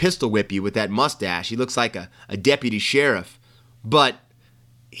about ready to pistol whip you with that mustache. He looks like a deputy sheriff, but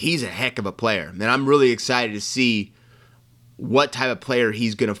he's a heck of a player. And I'm really excited to see what type of player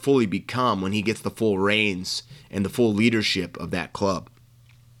he's going to fully become when he gets the full reins and the full leadership of that club.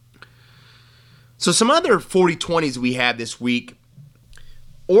 So some other 40-20s we had this week,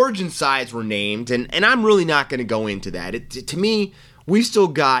 Origin sides were named, and I'm really not going to go into that. To me, we've still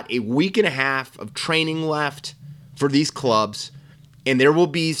got a week and a half of training left for these clubs, and there will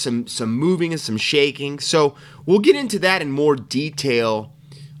be some moving and some shaking. So we'll get into that in more detail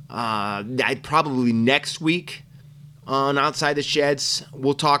probably next week on Outside the Sheds.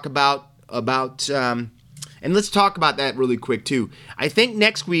 We'll talk about and let's talk about that really quick too. I think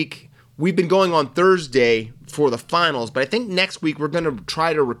next week, we've been going on Thursday for the finals, but I think next week we're going to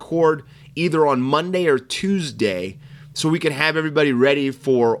try to record either on Monday or Tuesday so we can have everybody ready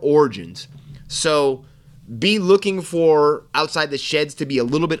for Origins. So be looking for Outside the Sheds to be a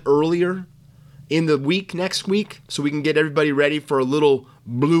little bit earlier in the week next week so we can get everybody ready for a little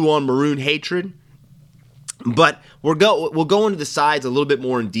blue on maroon hatred. But we'll go into the sides a little bit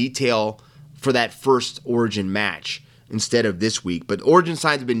more in detail for that first Origin match instead of this week. But Origin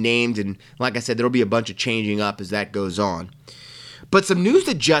sides have been named, and like I said, there'll be a bunch of changing up as that goes on. But some news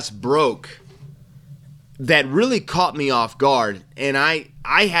that just broke that really caught me off guard, and I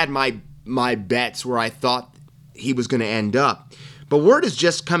had my bets where I thought he was going to end up. But word is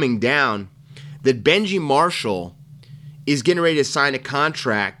just coming down that Benji Marshall is getting ready to sign a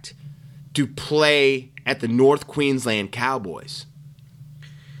contract to play at the North Queensland Cowboys.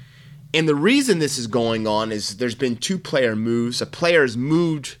 And the reason this is going on is there's been two player moves. A player has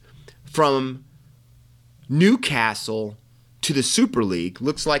moved from Newcastle to the Super League.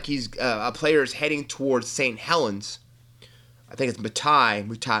 Looks like a player is heading towards St. Helens. I think it's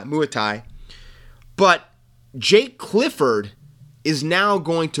Muay. But Jake Clifford is now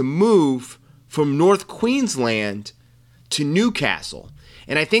going to move from North Queensland to Newcastle.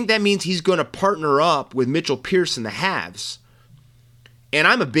 And I think that means he's going to partner up with Mitchell Pearce in the halves. And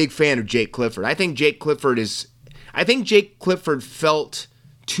I'm a big fan of Jake Clifford. I think Jake Clifford felt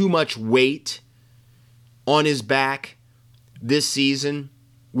too much weight on his back this season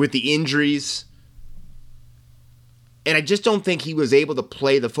with the injuries. And I just don't think he was able to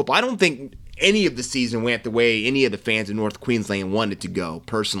play the football. I don't think any of the season went the way any of the fans in North Queensland wanted to go,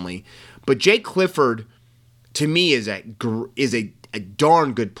 personally. But Jake Clifford, to me, is a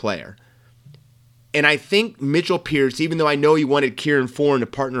darn good player. And I think Mitchell Pearce, even though I know he wanted Kieran Foran to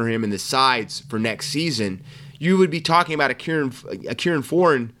partner him in the sides for next season, you would be talking about a Kieran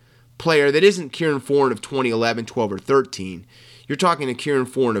Foran player that isn't Kieran Foran of 2011, 12, or 13. You're talking to Kieran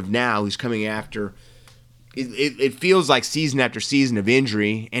Foran of now, who's coming after, it feels like season after season of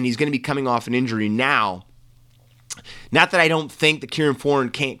injury, and he's going to be coming off an injury now. Not that I don't think that Kieran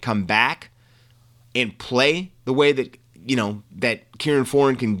Foran can't come back and play the way that that Kieran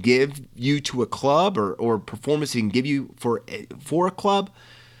Foran can give you to a club or performance he can give you for a club.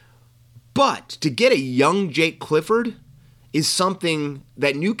 But to get a young Jake Clifford is something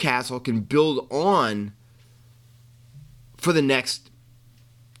that Newcastle can build on for the next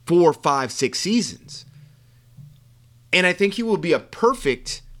 4, 5, 6 seasons. And I think he will be a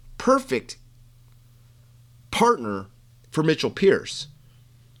perfect partner for Mitchell Pearce.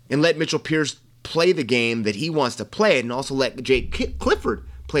 And let Mitchell Pearce play the game that he wants to play, and also let Jake Clifford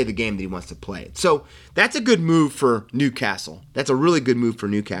play the game that he wants to play. So that's a good move for Newcastle. That's a really good move for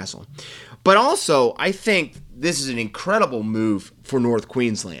Newcastle. But also, I think this is an incredible move for North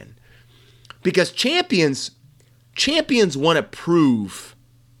Queensland, because champions want to prove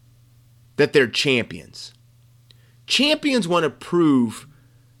that they're champions. Champions want to prove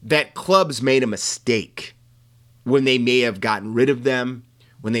that clubs made a mistake when they may have gotten rid of them,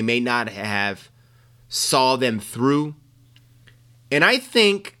 when they may not have saw them through. And I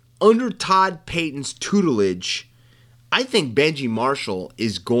think under Todd Payton's tutelage, I think Benji Marshall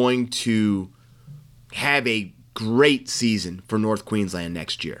is going to have a great season for North Queensland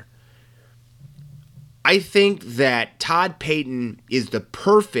next year. I think that Todd Payten is the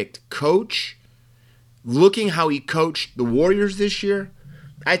perfect coach. Looking how he coached the Warriors this year,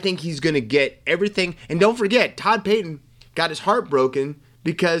 I think he's going to get everything. And don't forget, Todd Payten got his heart broken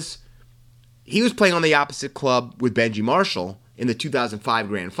because he was playing on the opposite club with Benji Marshall in the 2005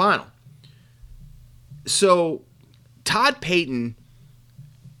 Grand Final. So Todd Payten,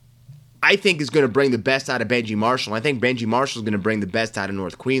 I think, is going to bring the best out of Benji Marshall. I think Benji Marshall is going to bring the best out of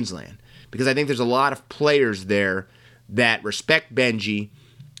North Queensland because I think there's a lot of players there that respect Benji,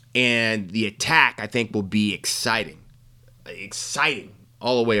 and the attack, I think, will be exciting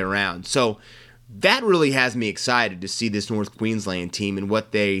all the way around. So that really has me excited to see this North Queensland team and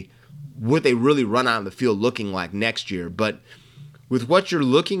what they really run out on the field looking like next year. But with what you're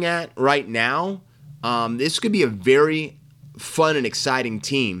looking at right now, this could be a very fun and exciting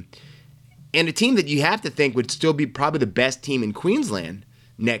team. And a team that you have to think would still be probably the best team in Queensland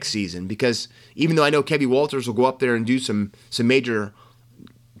next season, because even though I know Kevin Walters will go up there and do some major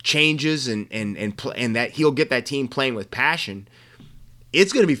changes and that he'll get that team playing with passion,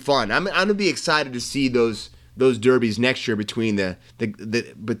 it's going to be fun. I'm going to be excited to see those derbies next year between the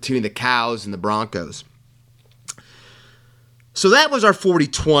Cows and the Broncos. So that was our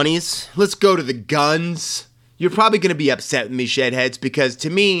 40-20s. Let's go to the Guns. You're probably going to be upset with me, Shedheads, because to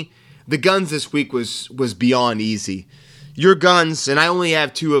me, the Guns this week was beyond easy. Your Guns, and I only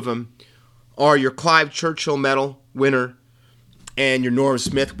have two of them, are your Clive Churchill Medal winner and your Norm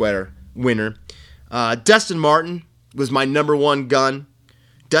Smith winner. Dustin Martin was my number one Gun.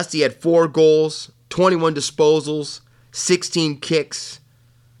 Dusty had 4 goals, 21 disposals, 16 kicks,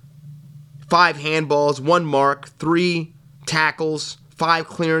 5 handballs, 1 mark, 3 tackles, 5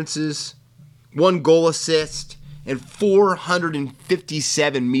 clearances, 1 goal assist, and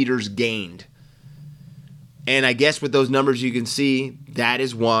 457 meters gained. And I guess with those numbers you can see, that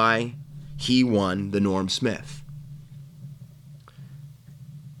is why he won the Norm Smith.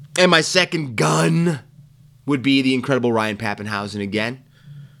 And my second Gun would be the incredible Ryan Pappenhausen again.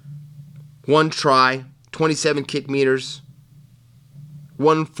 1 try, 27 kick meters,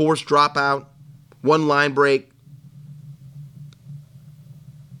 1 forced dropout, 1 line break,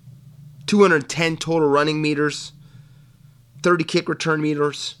 210 total running meters, 30 kick return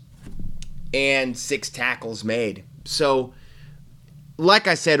meters, and 6 tackles made. So, like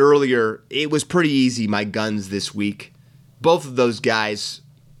I said earlier, it was pretty easy, my Guns this week. Both of those guys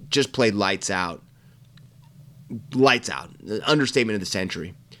just played lights out. Lights out. Understatement of the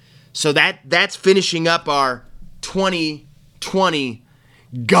century. So that's finishing up our 2020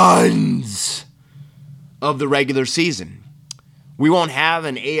 Guns of the regular season. We won't have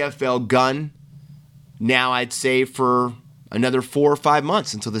an AFL Gun now, I'd say, for another 4 or 5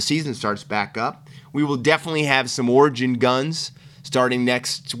 months until the season starts back up. We will definitely have some Origin Guns starting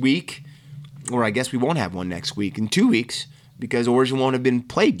next week. Or I guess we won't have one next week. In 2 weeks, because Origin won't have been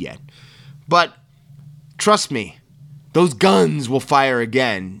played yet. But trust me, those Guns will fire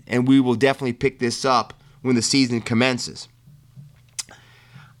again, and we will definitely pick this up when the season commences.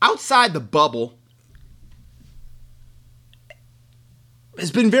 Outside the bubble,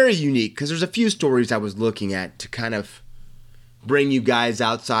 it's been very unique because there's a few stories I was looking at to kind of bring you guys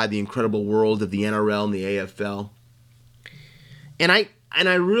outside the incredible world of the NRL and the AFL. And I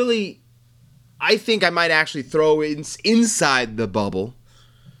think I might actually throw inside the bubble.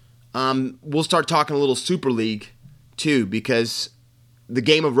 We'll start talking a little Super League too, because the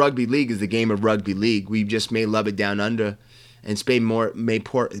game of rugby league is the game of rugby league. We just may love it down under and may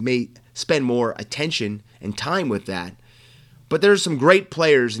spend more attention and time with that. But there's some great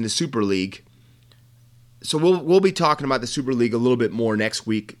players in the Super League. So we'll be talking about the Super League a little bit more next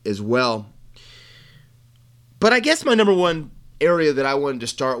week as well. But I guess my number one area that I wanted to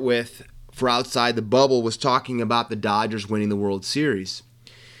start with for outside the bubble was talking about the Dodgers winning the World Series.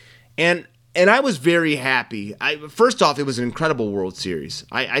 And I was very happy. First off, it was an incredible World Series.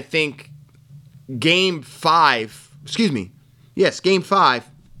 I think Game 4.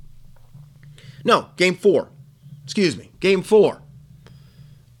 Game 4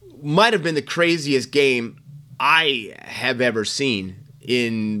 might have been the craziest game I have ever seen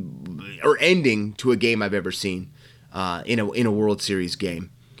ending to a game I've ever seen in a World Series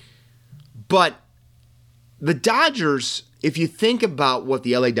game. But the Dodgers, if you think about what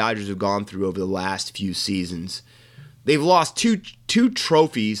the LA Dodgers have gone through over the last few seasons, they've lost two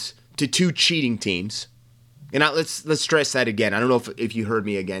trophies to 2 cheating teams. And let's stress that again. I don't know if you heard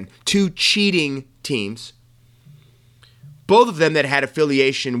me again. 2 cheating teams. Both of them that had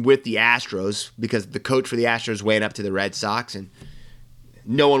affiliation with the Astros, because the coach for the Astros went up to the Red Sox and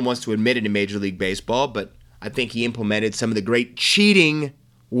no one wants to admit it in Major League Baseball, but I think he implemented some of the great cheating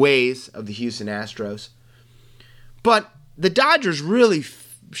ways of the Houston Astros. But the Dodgers really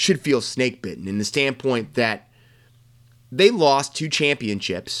should feel snake-bitten in the standpoint that they lost 2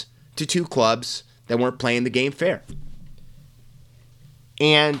 championships to 2 clubs that weren't playing the game fair.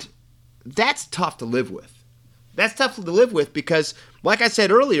 And that's tough to live with. That's tough to live with because, like I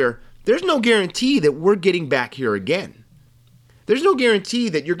said earlier, there's no guarantee that we're getting back here again. There's no guarantee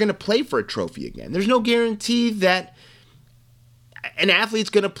that you're going to play for a trophy again. There's no guarantee that an athlete's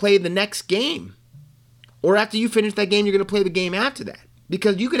going to play the next game. Or after you finish that game, you're going to play the game after that.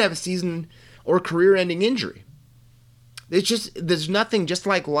 Because you could have a season or career-ending injury. There's nothing, just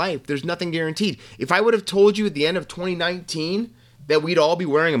like life, there's nothing guaranteed. If I would have told you at the end of 2019 that we'd all be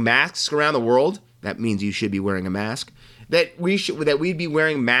wearing masks around the world, that means you should be wearing a mask, that we'd be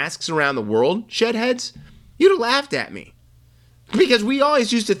wearing masks around the world, shedheads, you'd have laughed at me. Because we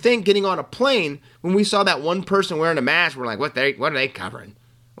always used to think getting on a plane, when we saw that one person wearing a mask, we're like, what are they covering?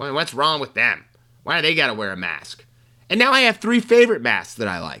 What's wrong with them? Why do they got to wear a mask? And now I have 3 favorite masks that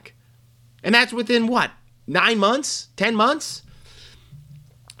I like. And that's within what? 9 months? 10 months?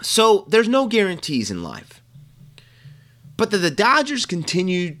 So there's no guarantees in life. But the Dodgers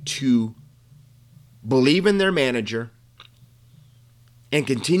continue to believe in their manager and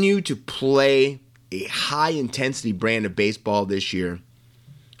continue to play a high-intensity brand of baseball this year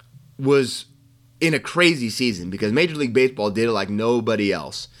was in a crazy season because Major League Baseball did it like nobody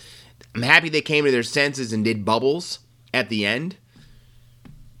else. I'm happy they came to their senses and did bubbles at the end.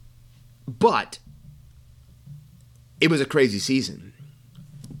 But it was a crazy season.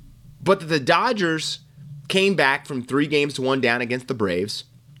 But the Dodgers came back from 3-1 down against the Braves.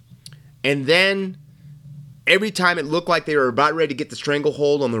 And then every time it looked like they were about ready to get the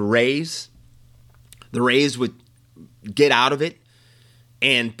stranglehold on the Rays would get out of it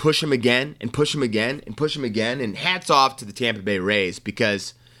and push them again and push them again and push them again. And hats off to the Tampa Bay Rays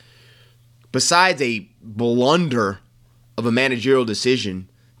because besides a blunder of a managerial decision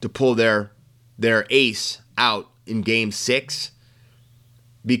to pull their ace out in Game 6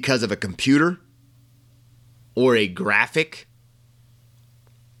 because of a computer or a graphic,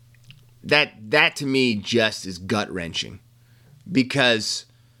 that to me just is gut-wrenching because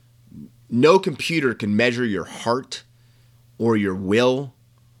no computer can measure your heart or your will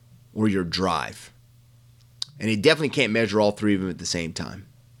or your drive. And it definitely can't measure all 3 of them at the same time.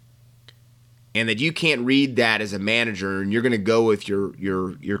 And that you can't read that as a manager and you're going to go with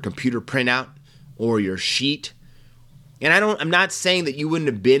your computer printout or your sheet. And I'm not saying that you wouldn't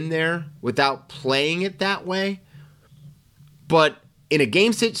have been there without playing it that way. But in a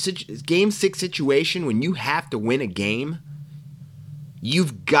Game 6 situation, when you have to win a game,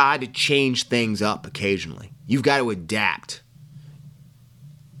 you've got to change things up occasionally. You've got to adapt.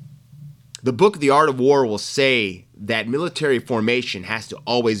 The book The Art of War will say that military formation has to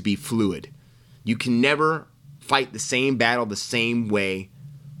always be fluid. You can never fight the same battle the same way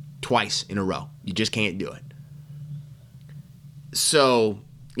twice in a row. You just can't do it. So,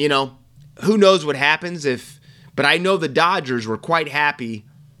 who knows what happens but I know the Dodgers were quite happy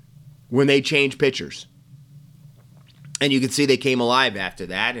when they changed pitchers. And you can see they came alive after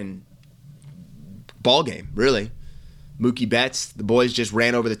that and ball game, really. Mookie Betts, the boys just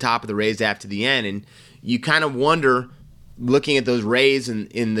ran over the top of the Rays after the end. And you kind of wonder, looking at those Rays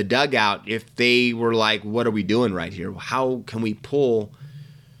in the dugout, if they were like, what are we doing right here? How can we pull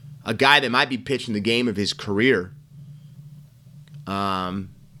a guy that might be pitching the game of his career?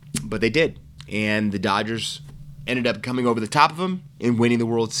 But they did. And the Dodgers ended up coming over the top of him and winning the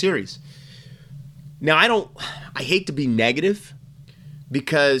World Series. Now, I hate to be negative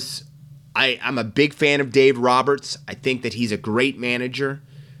because I'm a big fan of Dave Roberts. I think that he's a great manager.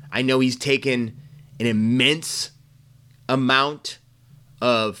 I know he's taken an immense amount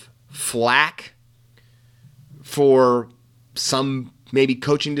of flack for some maybe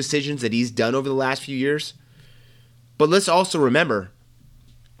coaching decisions that he's done over the last few years. But let's also remember,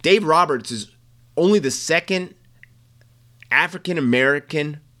 Dave Roberts is only the second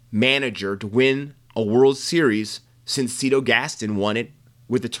African-American manager to win a World Series since Cito Gaston won it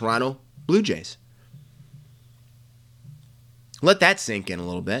with the Toronto Blue Jays. Let that sink in a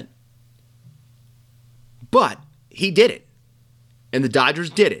little bit. But he did it. And the Dodgers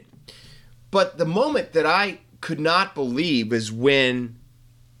did it. But the moment that I could not believe is when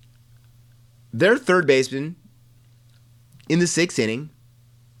their third baseman in the 6th inning,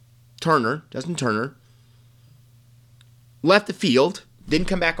 Justin Turner, left the field, didn't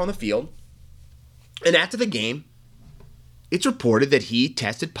come back on the field. And after the game, it's reported that he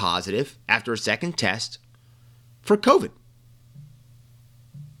tested positive after a second test for COVID.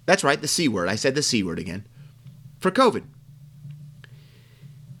 That's right, the C word. I said the C word again. For COVID.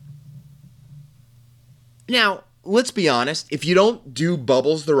 Now, let's be honest. If you don't do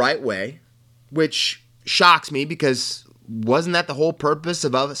bubbles the right way, which shocks me because wasn't that the whole purpose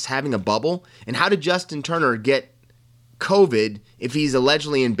of us having a bubble? And how did Justin Turner get COVID if he's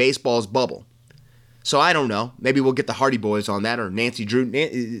allegedly in baseball's bubble? So I don't know. Maybe we'll get the Hardy Boys on that, or Nancy Drew.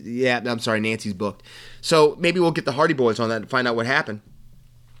 Nancy's booked. So maybe we'll get the Hardy Boys on that and find out what happened.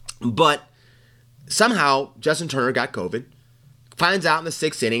 But somehow Justin Turner got COVID. Finds out in the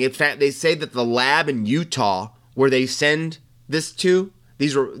 6th inning. In fact, they say that the lab in Utah where they send this to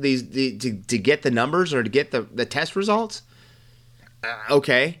to get the numbers or to get the test results.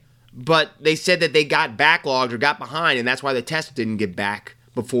 Okay, but they said that they got backlogged or got behind, and that's why the test didn't get back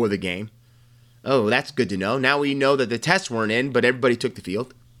before the game. Oh, that's good to know. Now we know that the tests weren't in, but everybody took the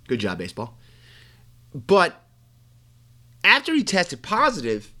field. Good job, baseball. But after he tested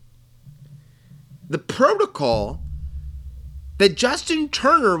positive, the protocol that Justin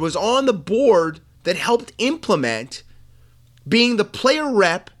Turner was on the board that helped implement, being the player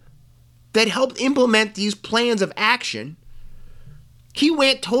rep that helped implement these plans of action, he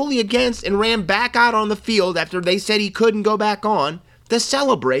went totally against and ran back out on the field after they said he couldn't go back on to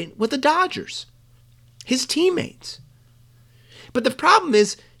celebrate with the Dodgers. His teammates. But the problem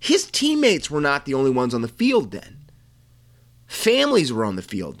is, his teammates were not the only ones on the field then. Families were on the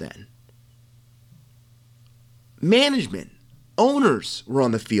field then. Management, owners were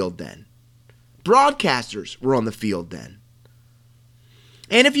on the field then. Broadcasters were on the field then.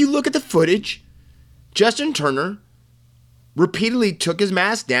 And if you look at the footage, Justin Turner repeatedly took his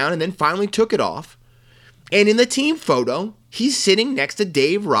mask down and then finally took it off. And in the team photo, he's sitting next to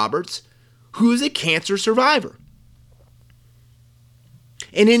Dave Roberts, who is a cancer survivor.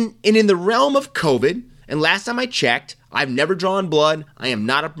 And in the realm of COVID, and last time I checked, I've never drawn blood. I am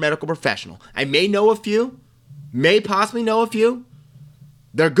not a medical professional. I may know a few, may possibly know a few.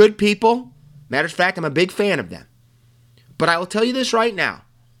 They're good people. Matter of fact, I'm a big fan of them. But I will tell you this right now.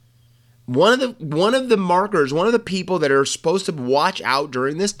 One of the markers, one of the people that are supposed to watch out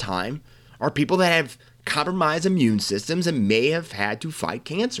during this time are people that have compromised immune systems and may have had to fight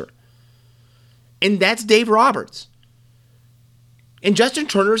cancer. And that's Dave Roberts. And Justin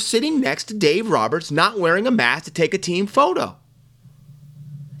Turner is sitting next to Dave Roberts, not wearing a mask to take a team photo.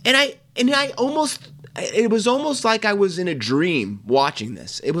 And it was almost like I was in a dream watching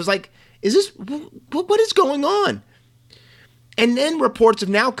this. It was like, what is going on? And then reports have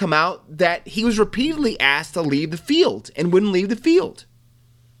now come out that he was repeatedly asked to leave the field and wouldn't leave the field.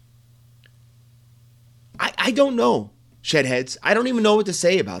 I don't know, Shedheads. I don't even know what to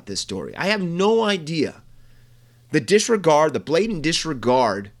say about this story. I have no idea. The blatant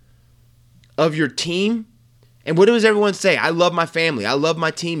disregard of your team. And what does everyone say? I love my family. I love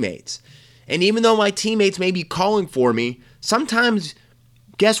my teammates. And even though my teammates may be calling for me, sometimes,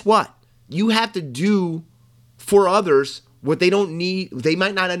 guess what? You have to do for others what they don't need. They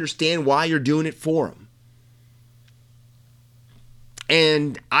might not understand why you're doing it for them.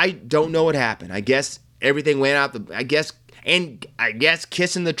 And I don't know what happened. I guess everything went out. I guess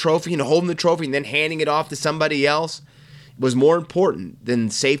kissing the trophy and holding the trophy and then handing it off to somebody else was more important than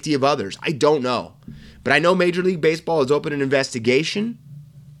the safety of others. I don't know. But I know Major League Baseball has opened an investigation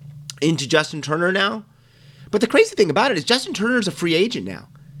into Justin Turner now. But the crazy thing about it is Justin Turner is a free agent now.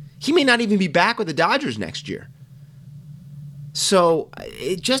 He may not even be back with the Dodgers next year. So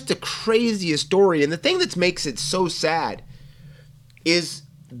it's just the craziest story. And the thing that makes it so sad is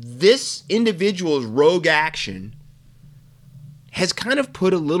this individual's rogue action has kind of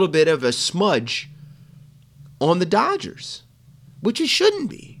put a little bit of a smudge on the Dodgers, which it shouldn't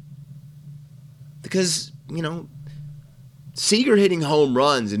be. Because, Seager hitting home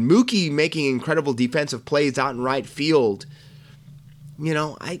runs and Mookie making incredible defensive plays out in right field,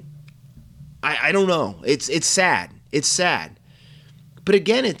 I don't know. It's sad. It's sad. But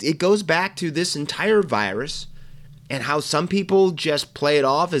again, it goes back to this entire virus and how some people just play it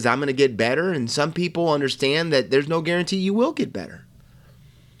off as I'm going to get better, and some people understand that there's no guarantee you will get better.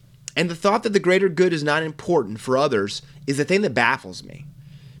 And the thought that the greater good is not important for others is the thing that baffles me.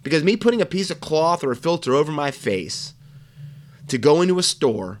 Because me putting a piece of cloth or a filter over my face to go into a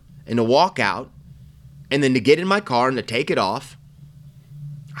store and to walk out and then to get in my car and to take it off,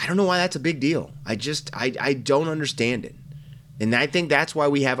 I don't know why that's a big deal. I don't understand it. And I think that's why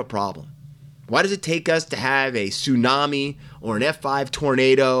we have a problem. Why does it take us to have a tsunami or an F5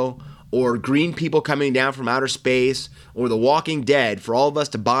 tornado or green people coming down from outer space or the Walking Dead for all of us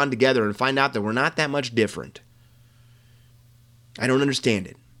to bond together and find out that we're not that much different? I don't understand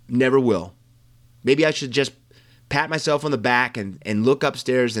it. Never will. Maybe I should just pat myself on the back and look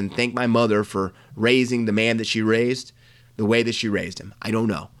upstairs and thank my mother for raising the man that she raised the way that she raised him. I don't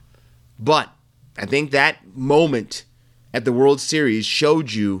know. But I think that moment at the World Series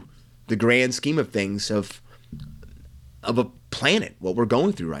showed you the grand scheme of things of a planet, what we're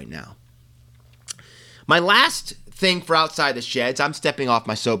going through right now. My last thing for Outside the Sheds, I'm stepping off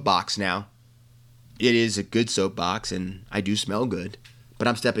my soapbox now. It is a good soapbox, and I do smell good, but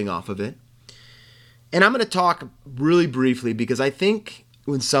I'm stepping off of it. And I'm going to talk really briefly because I think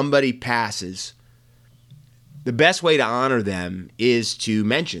when somebody passes, the best way to honor them is to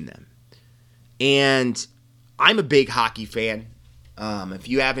mention them. And I'm a big hockey fan. If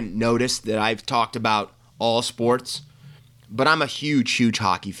you haven't noticed that I've talked about all sports, but I'm a huge, huge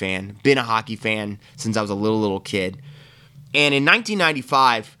hockey fan. Been a hockey fan since I was a little kid. And in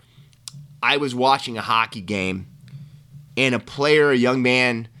 1995, I was watching a hockey game, and a young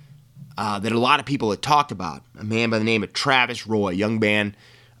man that a lot of people had talked about, a man by the name of Travis Roy, young man,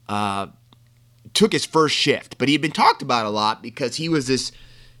 took his first shift. But he had been talked about a lot because he was this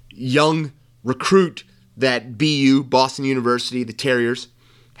young recruit that BU, Boston University, the Terriers,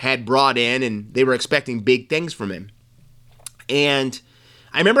 had brought in, and they were expecting big things from him. And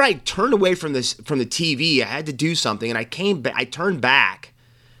I remember I turned away from the TV. I had to do something, and I turned back,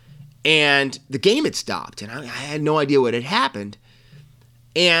 and the game had stopped, and I had no idea what had happened.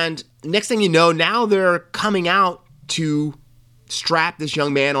 And next thing you know, now they're coming out to strap this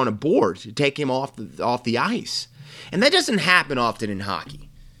young man on a board to take him off the ice. And that doesn't happen often in hockey.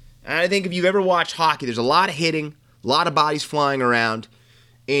 And I think if you've ever watched hockey, there's a lot of hitting, a lot of bodies flying around,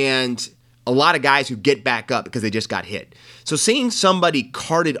 and a lot of guys who get back up because they just got hit. So seeing somebody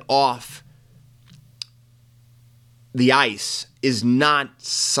carted off the ice is not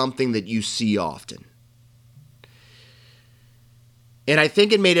something that you see often. And I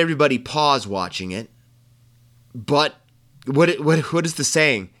think it made everybody pause watching it. But what is the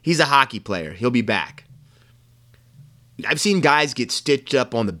saying? He's a hockey player. He'll be back. I've seen guys get stitched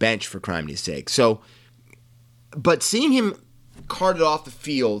up on the bench for crime's sake. So, but seeing him carted off the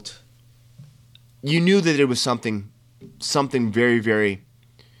field, you knew that it was something very, very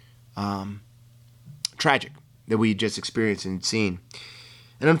tragic that we just experienced and seen.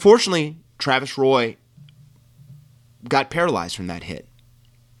 And unfortunately, Travis Roy got paralyzed from that hit.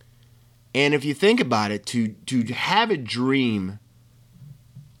 And if you think about it, to have a dream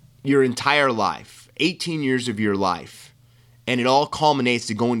your entire life, 18 years of your life, and it all culminates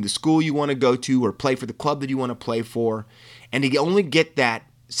to going to the school you want to go to or play for the club that you want to play for, and to only get that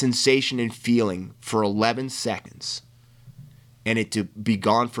sensation and feeling for 11 seconds and it to be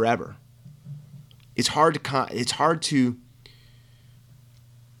gone forever. It's hard to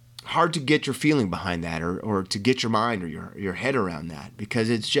get your feeling behind that or to get your mind or your head around that, because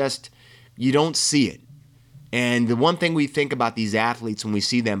it's just, you don't see it. And the one thing we think about these athletes when we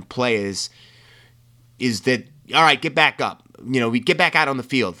see them play is that, all right, get back up. We get back out on the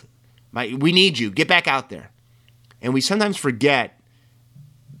field. We need you. Get back out there. And we sometimes forget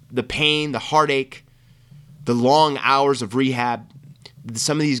the pain, the heartache, the long hours of rehab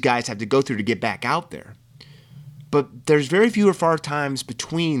some of these guys have to go through to get back out there. But there's very few or far times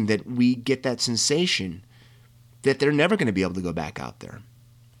between that we get that sensation that they're never going to be able to go back out there.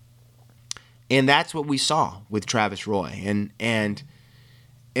 And that's what we saw with Travis Roy. And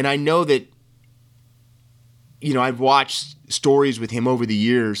I know that, I've watched stories with him over the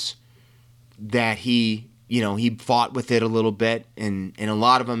years that he fought with it a little bit, and a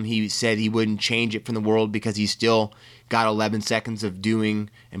lot of them he said he wouldn't change it from the world because he still got 11 seconds of doing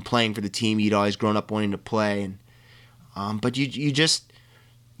and playing for the team he'd always grown up wanting to play. And but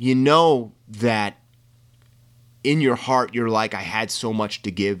you know that in your heart you're like, I had so much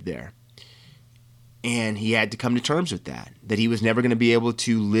to give there. And he had to come to terms with that he was never going to be able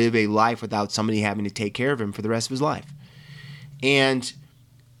to live a life without somebody having to take care of him for the rest of his life. And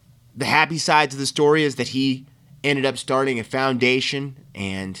the happy sides of the story is that he ended up starting a foundation,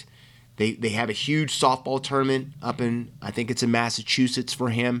 and they have a huge softball tournament up in, I think it's in Massachusetts for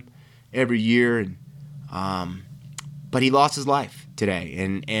him every year. And but he lost his life today,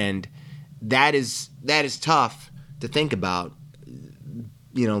 and that is tough to think about.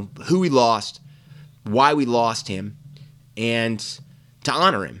 Who we lost, why we lost him, and to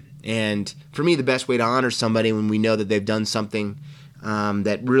honor him. And for me, the best way to honor somebody when we know that they've done something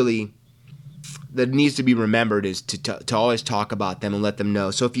that needs to be remembered is to always talk about them and let them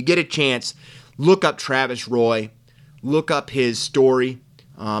know. So if you get a chance, look up Travis Roy, look up his story.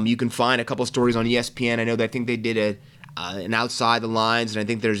 You can find a couple stories on ESPN. I know that I think they did an Outside the Lines, and I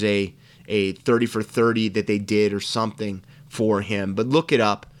think there's a 30 for 30 that they did or something for him. But look it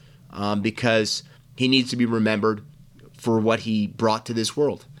up because he needs to be remembered for what he brought to this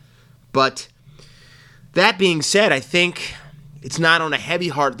world. But that being said, I think it's not on a heavy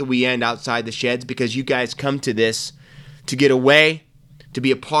heart that we end Outside the Sheds, because you guys come to this to get away, to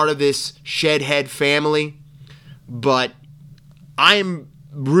be a part of this Shedhead family. But I am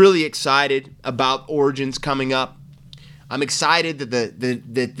really excited about Origins coming up. I'm excited that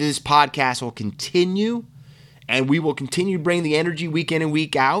that this podcast will continue, and we will continue to bring the energy week in and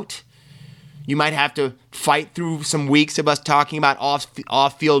week out. You might have to fight through some weeks of us talking about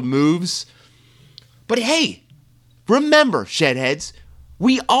off-field moves. But hey, remember, Shedheads,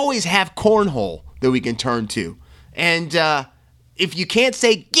 we always have cornhole that we can turn to. And if you can't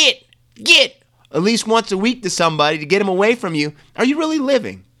say get at least once a week to somebody to get them away from you, are you really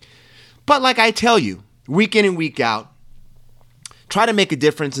living? But like I tell you, week in and week out, try to make a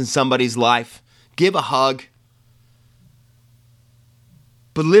difference in somebody's life. Give a hug.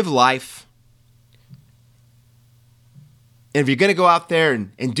 But live life. And if you're going to go out there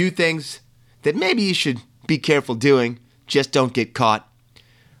and do things that maybe you should be careful doing, just don't get caught.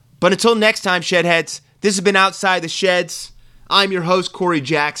 But until next time, Shedheads, this has been Outside the Sheds. I'm your host, Corey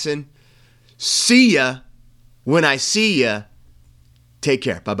Jackson. See ya when I see ya. Take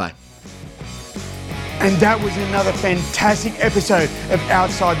care. Bye-bye. And that was another fantastic episode of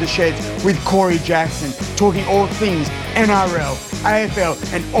Outside the Sheds with Corey Jackson, talking all things NRL,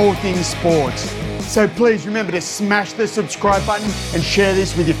 AFL, and all things sports. So please remember to smash the subscribe button and share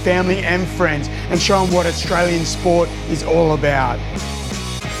this with your family and friends and show them what Australian sport is all about.